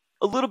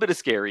a little bit of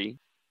scary,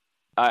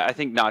 I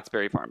think Knott's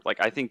Berry Farm. Like,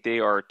 I think they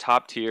are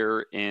top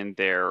tier in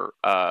their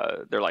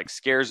like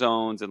scare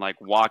zones and like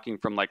walking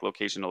from like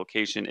location to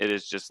location. It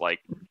is just like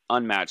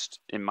unmatched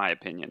in my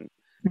opinion.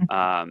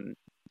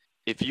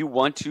 If you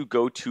want to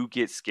go to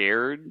get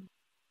scared,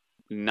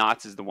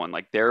 Knott's is the one.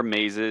 Like, their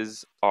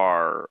mazes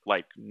are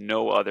like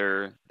no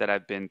other that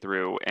I've been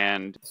through,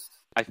 and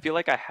I feel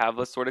like I have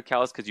a sort of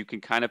callus because you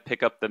can kind of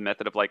pick up the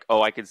method of like,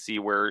 oh, I can see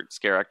where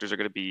scare actors are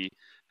going to be,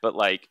 but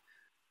like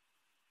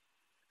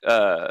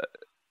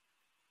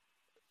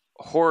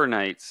Horror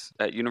Nights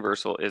at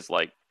Universal is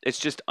like, it's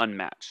just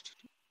unmatched.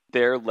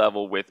 Their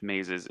level with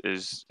mazes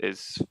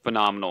is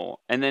phenomenal,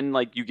 and then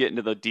like you get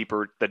into the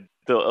deeper, the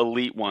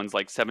elite ones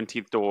like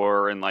 17th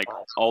Door and like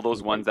all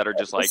those ones that are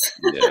just like,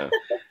 Yeah.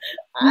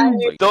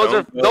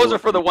 those are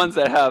for the ones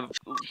that have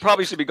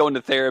probably should be going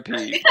to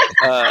therapy.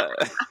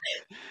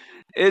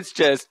 It's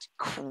just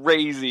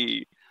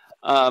crazy.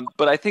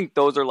 But I think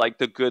those are like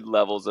the good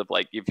levels of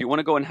like, if you want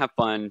to go and have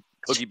fun,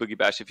 Boogie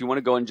Bash. If you want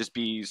to go and just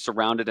be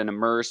surrounded and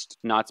immersed,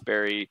 Knott's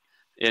Berry.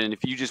 And if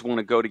you just want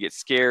to go to get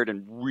scared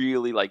and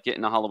really like get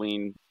into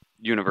Halloween,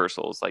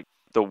 Universal's like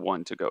the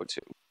one to go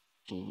to.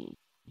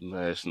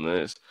 Nice.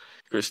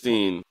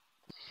 Christine,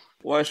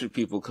 why should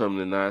people come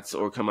to Knott's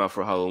or come out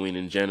for Halloween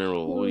in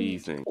general? What do you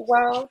think?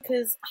 Well,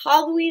 because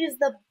Halloween is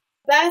the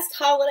best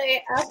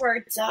holiday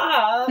ever,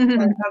 duh.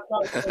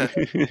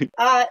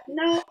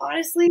 No,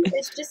 honestly,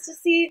 it's just to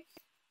see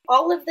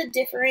all of the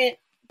different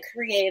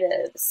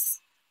creatives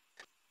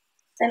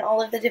and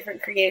all of the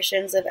different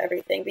creations of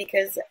everything,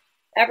 because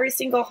every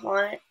single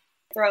haunt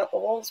throughout the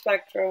whole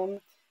spectrum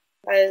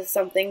has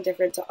something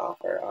different to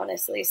offer,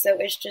 honestly. So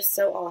it's just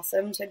so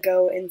awesome to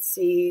go and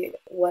see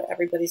what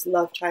everybody's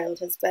love child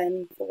has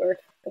been for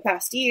the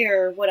past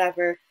year or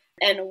whatever,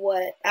 and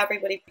what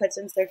everybody puts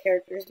into their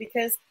characters,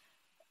 because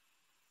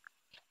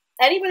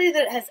anybody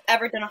that has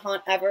ever done a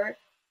haunt ever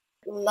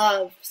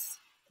loves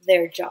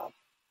their job.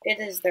 It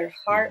is their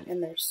heart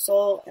and their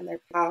soul and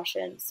their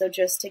passion. So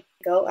just to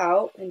go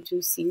out and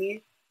to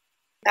see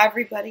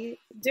everybody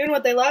doing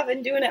what they love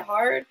and doing it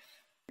hard,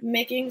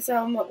 making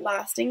some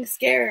lasting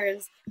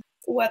scares,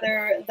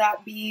 whether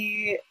that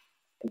be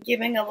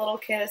giving a little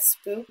kid a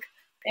spook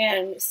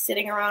and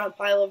sitting around a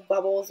pile of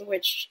bubbles,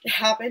 which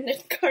happened in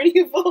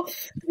Carnival,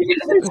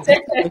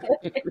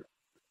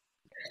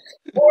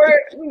 or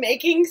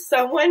making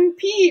someone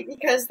pee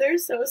because they're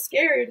so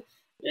scared.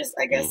 Just,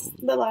 I guess,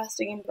 the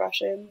lasting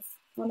impressions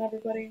on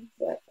everybody.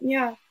 But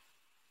yeah.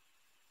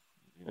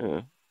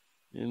 Yeah.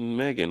 And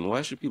Megan,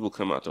 why should people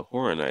come out to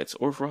Horror Nights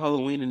or for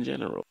Halloween in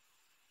general?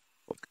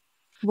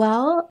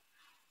 Well,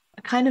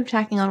 kind of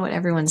tacking on what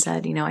everyone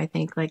said, I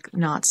think like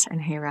Knott's and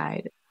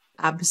Hayride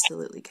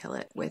absolutely kill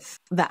it with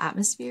the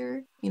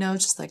atmosphere,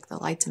 just like the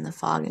lights and the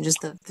fog and just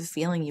the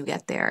feeling you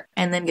get there.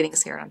 And then getting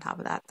scared on top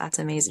of that. That's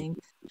amazing.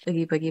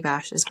 Boogie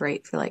Bash is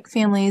great for like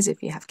families,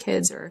 if you have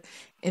kids, or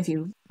if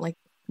you, like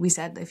we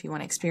said, if you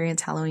want to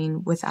experience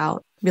Halloween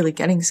without really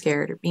getting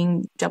scared or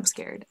being jump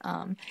scared.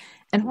 And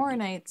Horror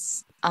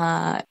Nights,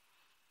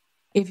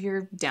 if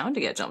you're down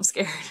to get jump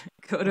scared,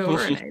 go to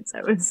Horror Nights,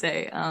 I would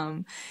say.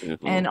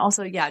 And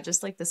also, yeah,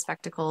 just like the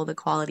spectacle, the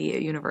quality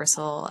at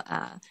Universal.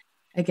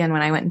 Again,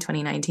 when I went in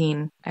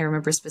 2019, I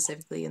remember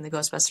specifically in the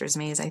Ghostbusters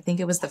maze, I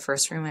think it was the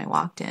first room I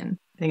walked in.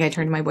 I think I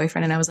turned to my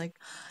boyfriend and I was like,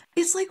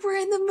 it's like we're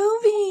in the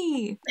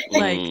movie.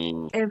 Like,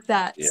 if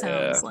that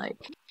sounds like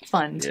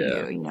fun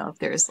to you, if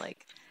there's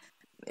like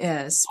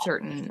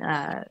certain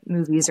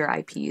movies or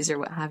IPs or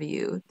what have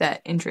you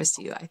that interest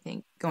you, I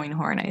think going to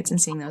Horror Nights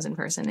and seeing those in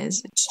person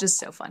it's just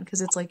so fun,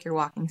 because it's like you're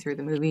walking through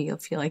the movie. You'll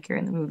feel like you're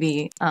in the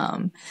movie.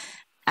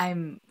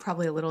 I'm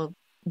probably a little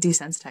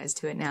desensitized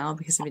to it now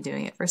because I've been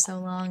doing it for so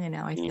long, and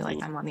now I feel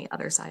like I'm on the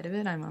other side of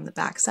it. I'm on the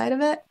back side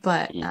of it,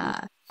 but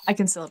I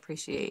can still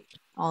appreciate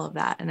all of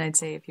that. And I'd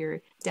say if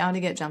you're down to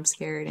get jump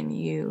scared and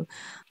you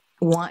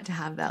want to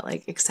have that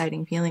like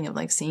exciting feeling of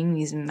like seeing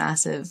these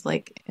massive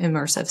like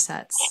immersive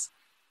sets,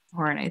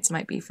 Horror Nights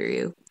might be for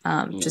you.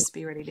 Just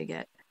be ready to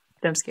get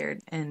jump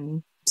scared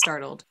and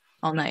startled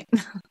all night.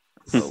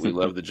 Oh, we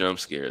love the jump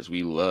scares.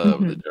 We love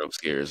the jump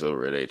scares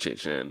over at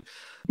HHN.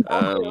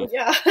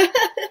 Yeah.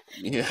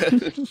 Yeah.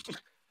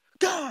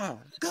 God.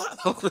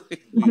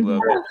 We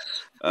love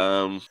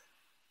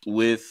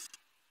it.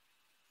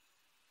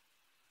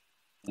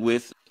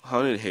 With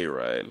Haunted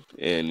Hayride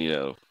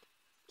and,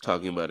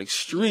 talking about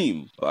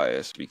extreme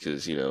bias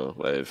because,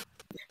 I've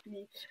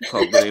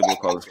been able to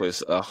call this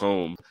place a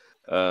home.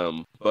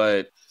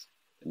 But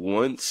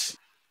once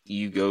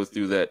you go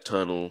through that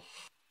tunnel,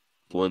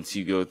 once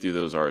you go through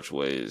those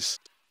archways,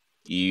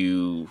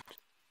 you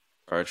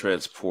are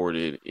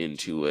transported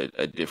into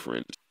a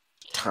different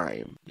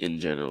time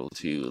in general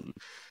too.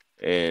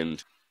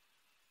 And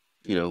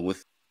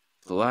with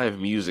the live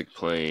music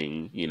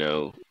playing,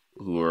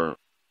 who are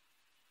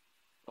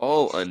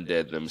all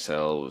undead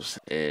themselves,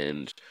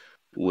 and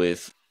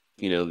with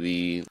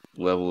the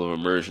level of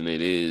immersion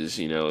it is.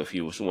 If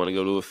you want to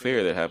go to a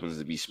fair that happens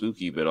to be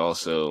spooky, but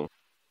also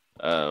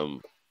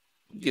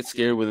get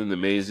scared within the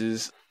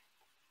mazes,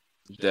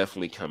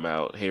 definitely come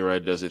out.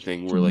 Hayride does a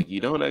thing where like you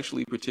don't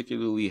actually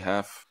particularly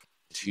have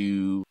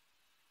to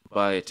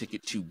buy a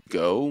ticket to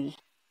go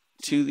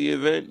to the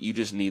event. You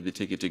just need the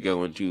ticket to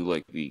go into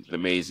like the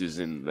mazes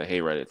and the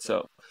hayride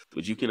itself.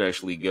 But you can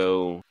actually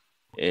go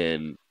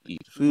and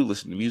eat food,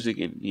 listen to music,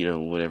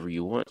 and whatever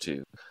you want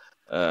to.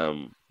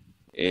 And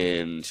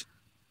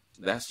if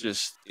that's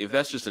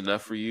just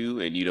enough for you,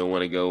 and you don't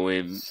want to go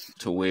in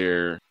to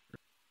where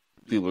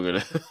people are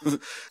gonna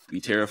be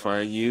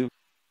terrifying you,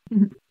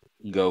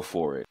 go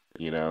for it.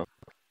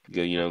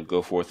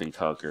 Go forth and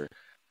conquer.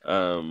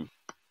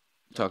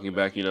 Talking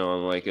back,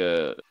 on like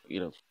a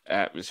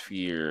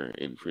atmosphere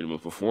and freedom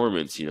of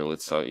performance. We'll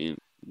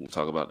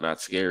talk about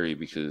Not Scary,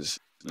 because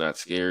Not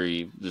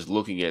Scary, just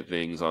looking at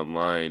things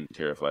online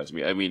terrifies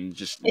me. I mean,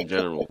 just in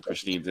general,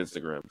 Christine's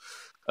Instagram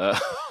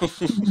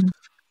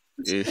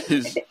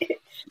is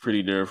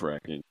pretty nerve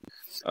wracking.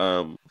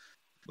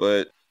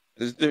 But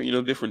there's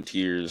different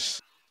tiers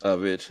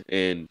of it,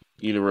 and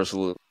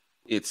Universal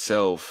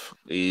itself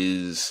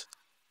is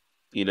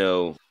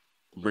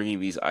bringing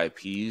these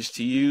IPs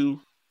to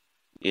you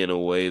in a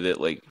way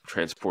that like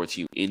transports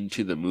you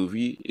into the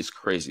movie. Is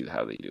crazy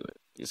how they do it.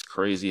 It's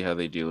crazy how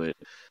they do it,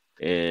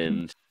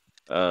 and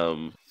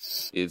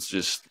it's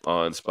just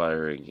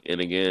awe-inspiring.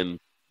 And again,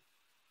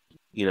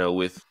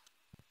 with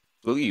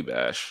Boogie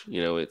Bash,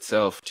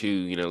 itself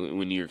too,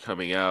 when you're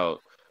coming out,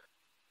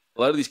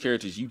 a lot of these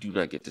characters you do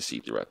not get to see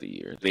throughout the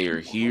year. They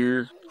are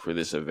here for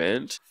this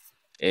event,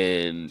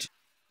 and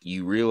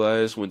you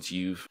realize once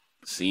you've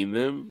seen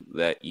them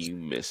that you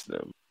miss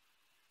them.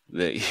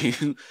 That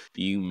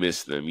you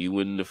miss them. You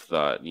wouldn't have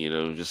thought,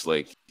 just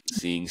like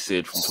seeing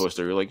Sid from Toy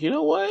Story, you're like, you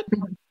know what?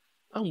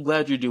 I'm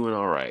glad you're doing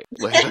all right.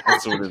 Like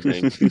that sort of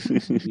thing.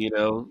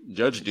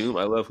 Judge Doom,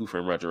 I love Who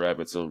Framed Roger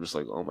Rabbit, so I'm just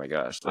like, oh my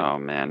gosh. Like, oh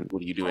man.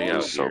 What are you doing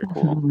out so here?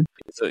 Cool.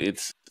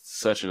 It's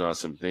such an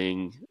awesome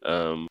thing.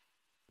 And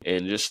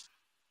just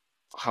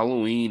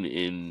Halloween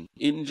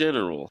in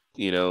general,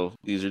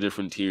 these are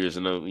different tiers,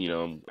 and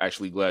I'm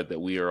actually glad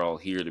that we are all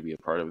here to be a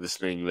part of this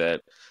thing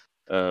that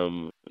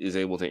is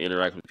able to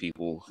interact with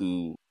people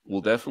who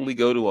will definitely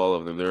go to all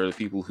of them. There are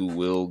people who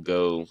will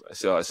go. I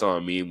saw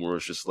a meme where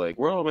it's just like,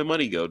 where all my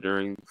money go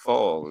during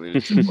fall, and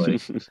it's just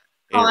like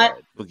Hayride,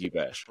 Boogie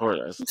Bash,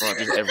 Horror, just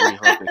every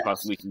haunt they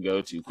possibly can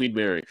go to. Queen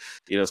Mary,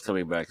 it's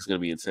coming back. It's gonna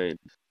be insane.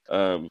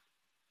 But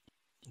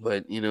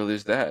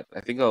there's that.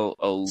 I think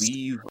I'll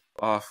leave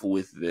off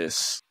with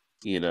this.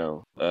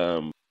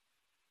 When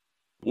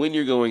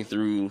you're going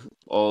through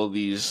all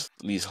these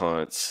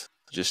haunts,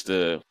 just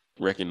to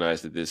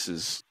recognize that this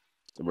is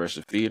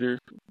immersive theater.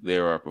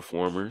 There are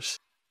performers.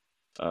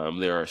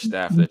 There are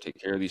staff that take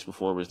care of these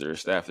performers. There are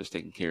staff that's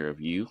taking care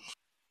of you.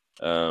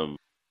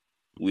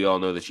 We all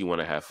know that you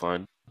want to have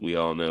fun. We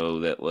all know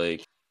that,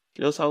 like,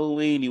 it's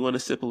Halloween. You want to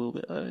sip a little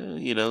bit,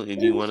 and you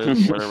want to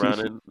run around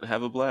and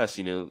have a blast.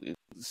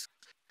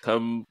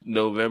 Come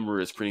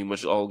November, it's pretty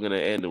much all going to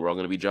end, and we're all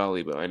going to be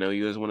jolly. But I know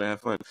you guys want to have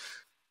fun.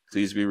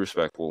 Please be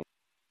respectful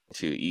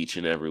to each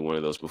and every one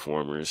of those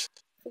performers.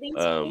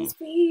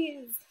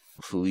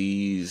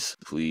 Please,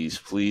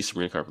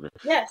 Sabrina Carpenter.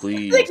 Yes.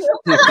 Please,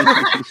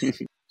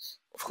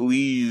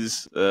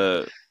 please,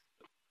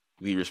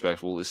 be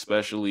respectful,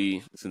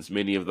 especially since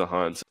many of the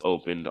haunts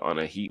opened on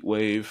a heat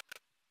wave.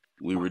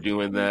 We were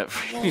doing that.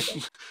 For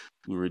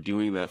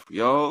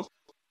y'all.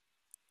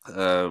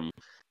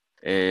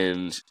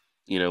 And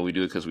we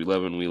do it because we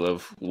love it, and we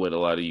love what a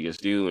lot of you guys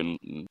do, and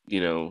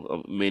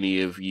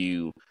many of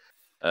you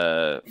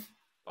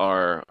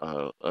are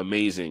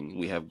amazing.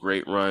 We have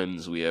great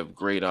runs, we have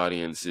great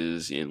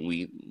audiences, and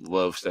we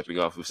love stepping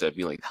off of set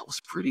being like, that was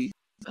pretty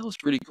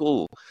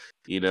cool,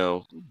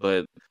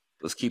 but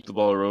let's keep the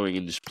ball rolling,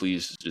 and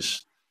please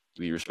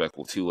be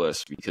respectful to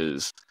us,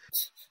 because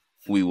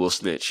we will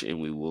snitch and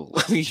we will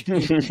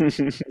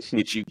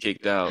get you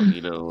kicked out,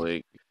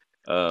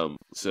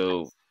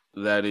 so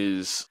that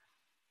is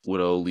what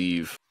I'll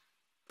leave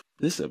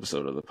this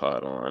episode of the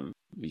pod on,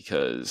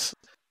 because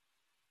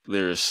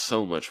there is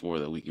so much more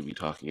that we can be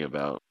talking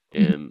about,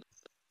 and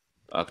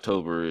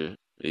October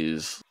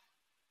is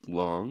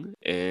long,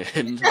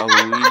 and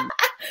Halloween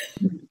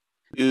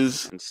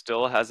and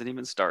still hasn't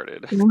even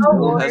started.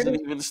 Hasn't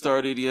even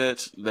started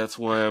yet. That's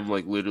why I'm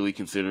like literally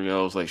considering.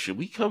 I was like, should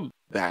we come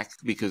back,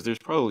 because there's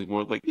probably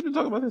more. Like, we didn't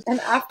talk about this. An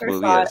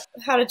afterthought. Yes.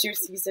 How did your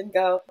season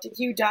go? Did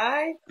you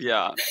die?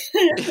 Yeah.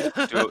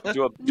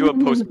 do a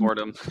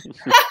postmortem.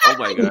 Oh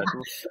my god.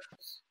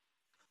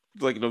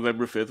 Like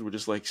November 5th, we're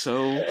just like,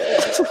 so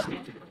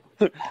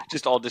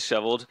just all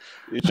disheveled.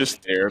 It's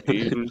just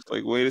therapy. We're just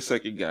like, wait a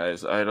second,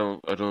 guys. I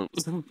don't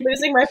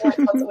losing my voice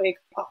once a week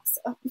pops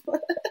up.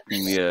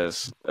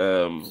 Yes.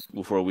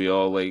 Before we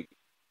all like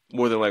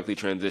more than likely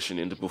transition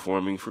into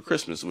performing for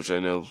Christmas, which I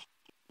know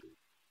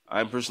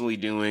I'm personally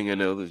doing. I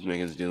know that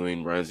Megan's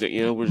doing, Brian's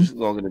doing. We're just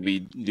all going to be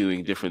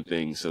doing different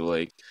things. So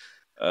like,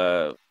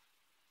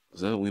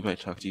 So we might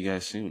talk to you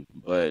guys soon.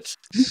 But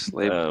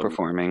Slave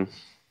performing.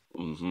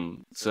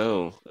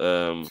 So,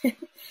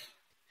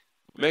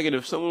 Megan,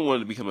 if someone wanted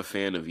to become a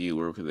fan of you,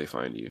 where could they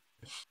find you?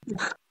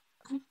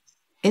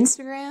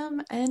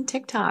 Instagram and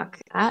TikTok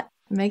at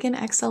Megan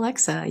X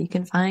Alexa. You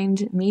can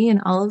find me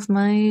and all of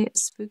my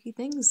spooky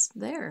things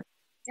there.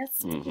 Yes,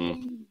 spooky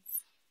things.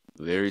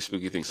 Very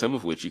spooky things, some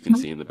of which you can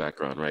see in the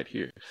background right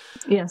here.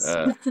 Yes.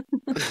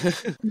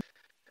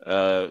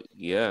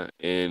 Yeah,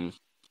 and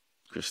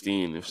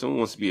Christine, if someone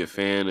wants to be a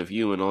fan of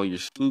you and all your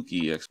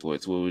spooky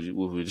exploits, where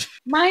would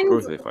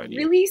Mine's they find you?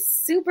 really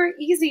super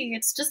easy.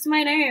 It's just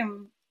my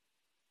name.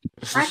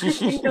 At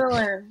Christine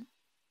Dolan.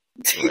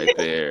 Right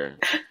there.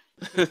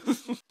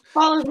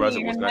 Follow Surprised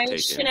me it was in not my taken.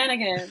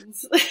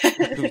 shenanigans.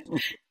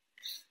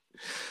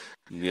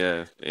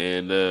 Yeah,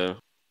 and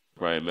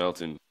Brian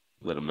Melton,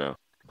 let him know.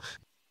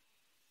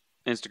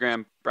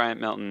 Instagram,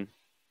 Bryant Melton.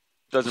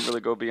 Doesn't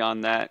really go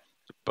beyond that,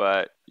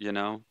 but, you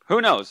know,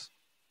 who knows?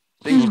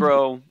 Things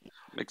grow,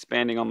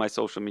 expanding on my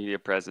social media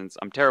presence.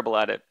 I'm terrible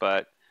at it,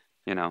 but,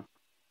 you know,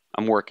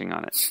 I'm working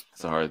on it.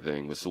 It's a hard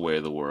thing. It's the way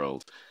of the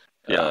world.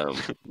 Yeah.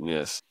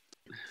 Yes.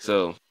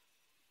 So,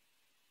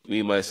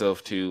 me,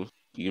 myself, too.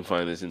 You can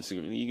find this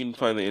Instagram. You can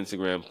find the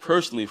Instagram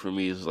personally for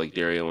me is like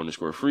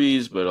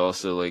Dario_Freeze, but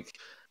also like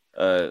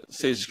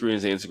Stage Screen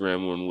is the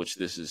Instagram on which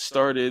this is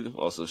started.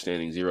 Also,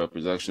 Standing Zero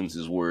Productions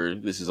is where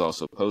this is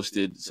also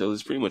posted. So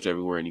it's pretty much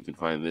everywhere, and you can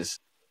find this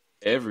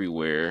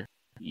everywhere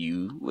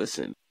you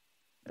listen.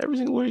 Every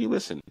single where you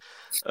listen.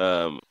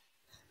 And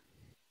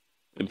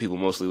people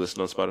mostly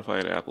listen on Spotify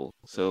and Apple.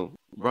 So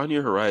broaden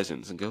your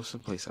horizons and go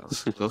someplace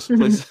else. Go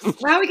someplace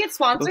else. Wow, we get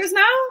sponsors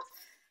now?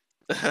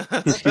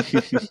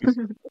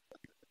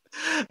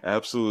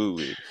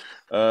 Absolutely.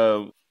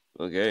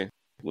 Okay.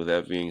 With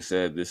that being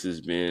said, this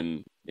has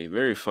been a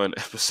very fun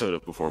episode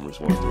of Performers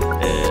Wonder.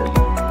 And